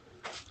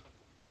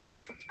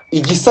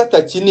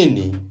igisata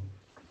kinini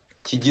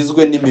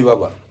kigizwe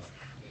n'imibabaro.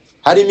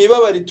 Hari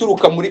imibabaro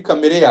ituruka muri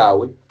kamere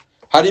yawe,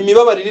 hari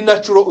imibabaro iri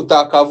natural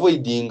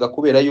utakavoidinga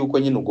kubera yuko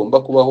nyine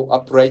ugomba kubaho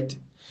upright.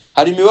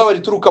 Hari imibabaro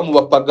ituruka mu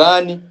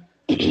bapagani,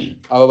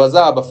 aba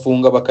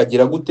bazabafunga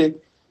bakagira gute.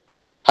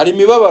 Hari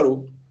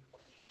imibabaro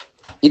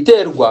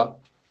iterwa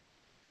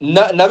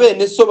na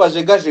bene so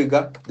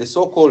bajegajega, the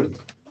so called.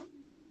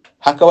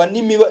 Hakaba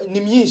ni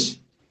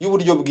myinshi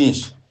y'uburyo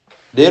bwinshi.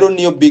 Rero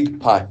niyo big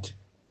part,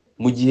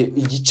 mu gihe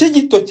igice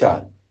gito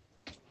cyane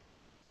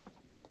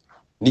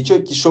nicyo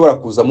gishobora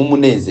kuzamo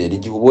umunezero.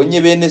 Igihe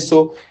ubonye bene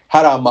so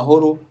hari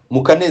amahoro,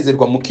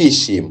 mukanezerwa,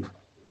 mukishima.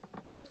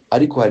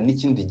 Ariko hari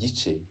n'ikindi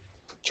gice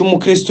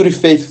cy'umukristo uri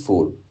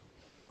faithful.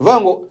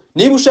 Vuga ngo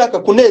niba ushaka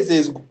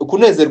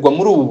kunezerwa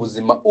muri ubu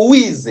buzima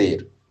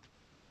uwizera,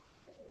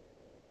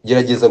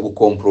 gerageza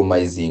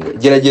gucompromising,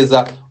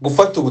 gerageza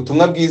gufata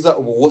ubutumwa bwiza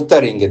ubu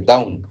watering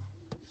down,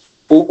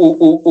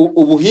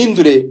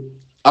 ubuhindure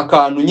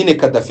akantu nyine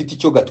kadafite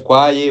icyo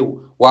gatwaye.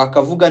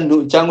 Wakavuga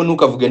cyangwa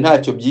ntukavuge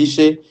ntacyo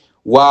byishe,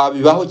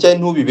 wabibaho cyangwa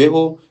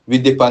ntubibeho,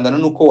 bidepandana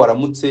nuko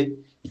waramutse.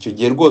 Icyo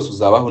gihe rwose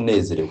uzabaho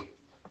unezerewe.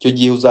 Icyo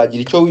gihe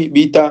uzagira icyo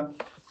bita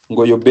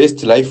ngo your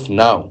best life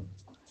now.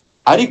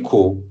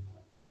 Ariko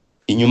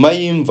inyuma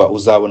y'imva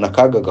uzabona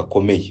akaga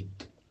gakomeye.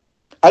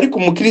 Ariko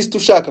umukristo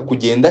ushaka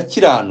kugenda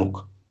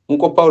kiranuka,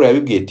 nkuko Paulo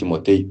yabibwiye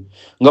Timoteyo,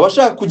 ngo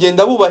abashaka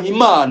kugenda bubaha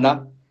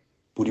Imana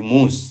buri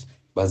munsi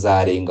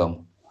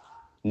bazarengamo.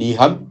 Ni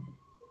ihame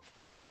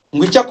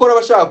ngo icyakora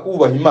abashaka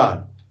kubaha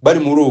Imana bari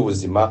muri ubu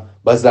buzima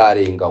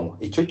bazarenganywa.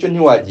 Icyo cyo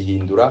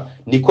ntiwagihindura,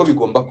 niko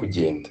bigomba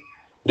kugenda.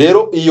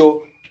 Rero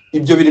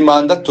ibyo biri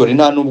mandatory.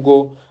 Nta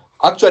nubwo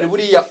actually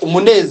buriya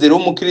umunezero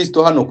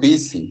w'umukristo hano ku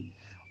isi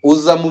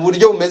uza mu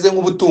buryo bumeze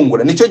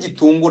nk'ubutungura, nicyo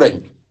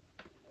gitunguranye.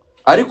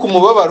 Ariko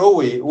umubabaro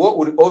we wo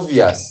uri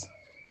obvious,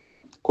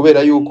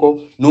 kubera yuko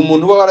ni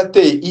umuntu uba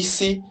warateye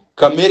isi,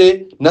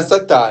 kamere na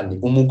Satani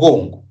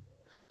umugongo.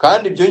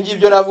 Kandi ibyo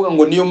ngibyo navuga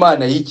ngo niyo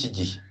Mana y'iki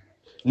gihe.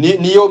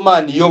 niyo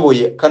Mana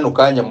iyoboye kano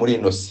kanya muri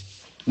ino si.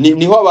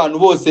 Niho abantu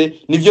bose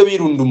nivyo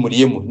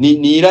birundumuriyemo,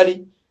 ni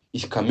irari,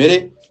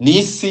 ikamere, ni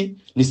isi,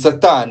 ni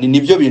satani,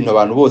 nivyo bintu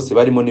abantu bose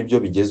barimo, nivyo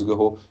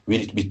bigezweho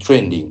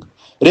bitrending.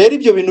 Rero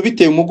ibyo bintu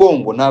biteye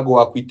umugongo ntago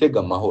wakwitega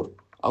amahoro,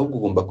 ahubwo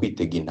ugomba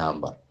kwitega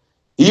intambara.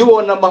 Iyo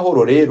ubona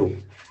amahoro rero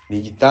ni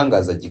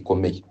igitangaza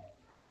gikomeye.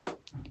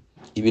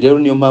 Ibi rero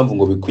niyo mpamvu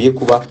ngo bikwiye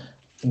kuba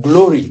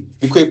glory,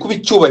 bikwiye kuba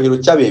icyubahiro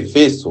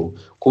cy'Abefeso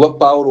kuba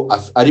Paulo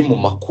ari mu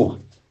makuba,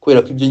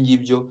 kubera ko ibyo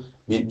ngibyo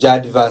bya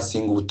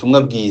advancing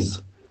ubutumwa bwiza.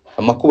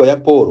 Amakuba ya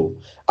Paulo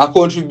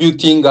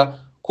acontributinga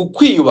ku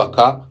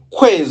kwiyubaka,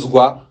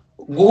 kwezwa,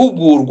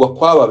 guhugurwa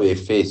kw'aba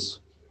Befeso.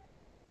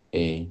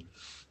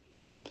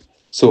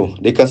 So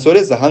reka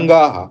soreza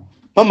ahangaha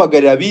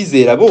mpamagarira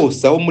abizera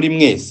bose aho muri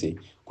mwese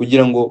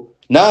kugira ngo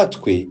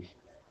natwe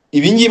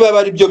ibi ngibi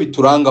ari byo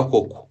bituranga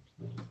koko.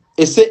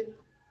 Ese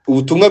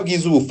ubutumwa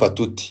bwiza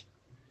ubufata uti?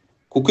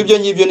 Kuko ibyo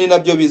ngibyo ni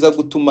nabyo biza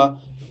gutuma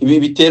ibi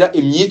bitera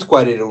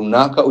imyitwarire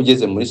runaka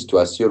ugeze muri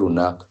situation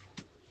runaka.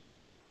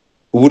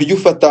 Uburyo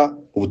ufata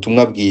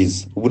ubutumwa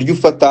bwiza, uburyo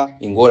ufata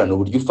ingorane,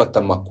 uburyo ufata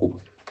amakuba.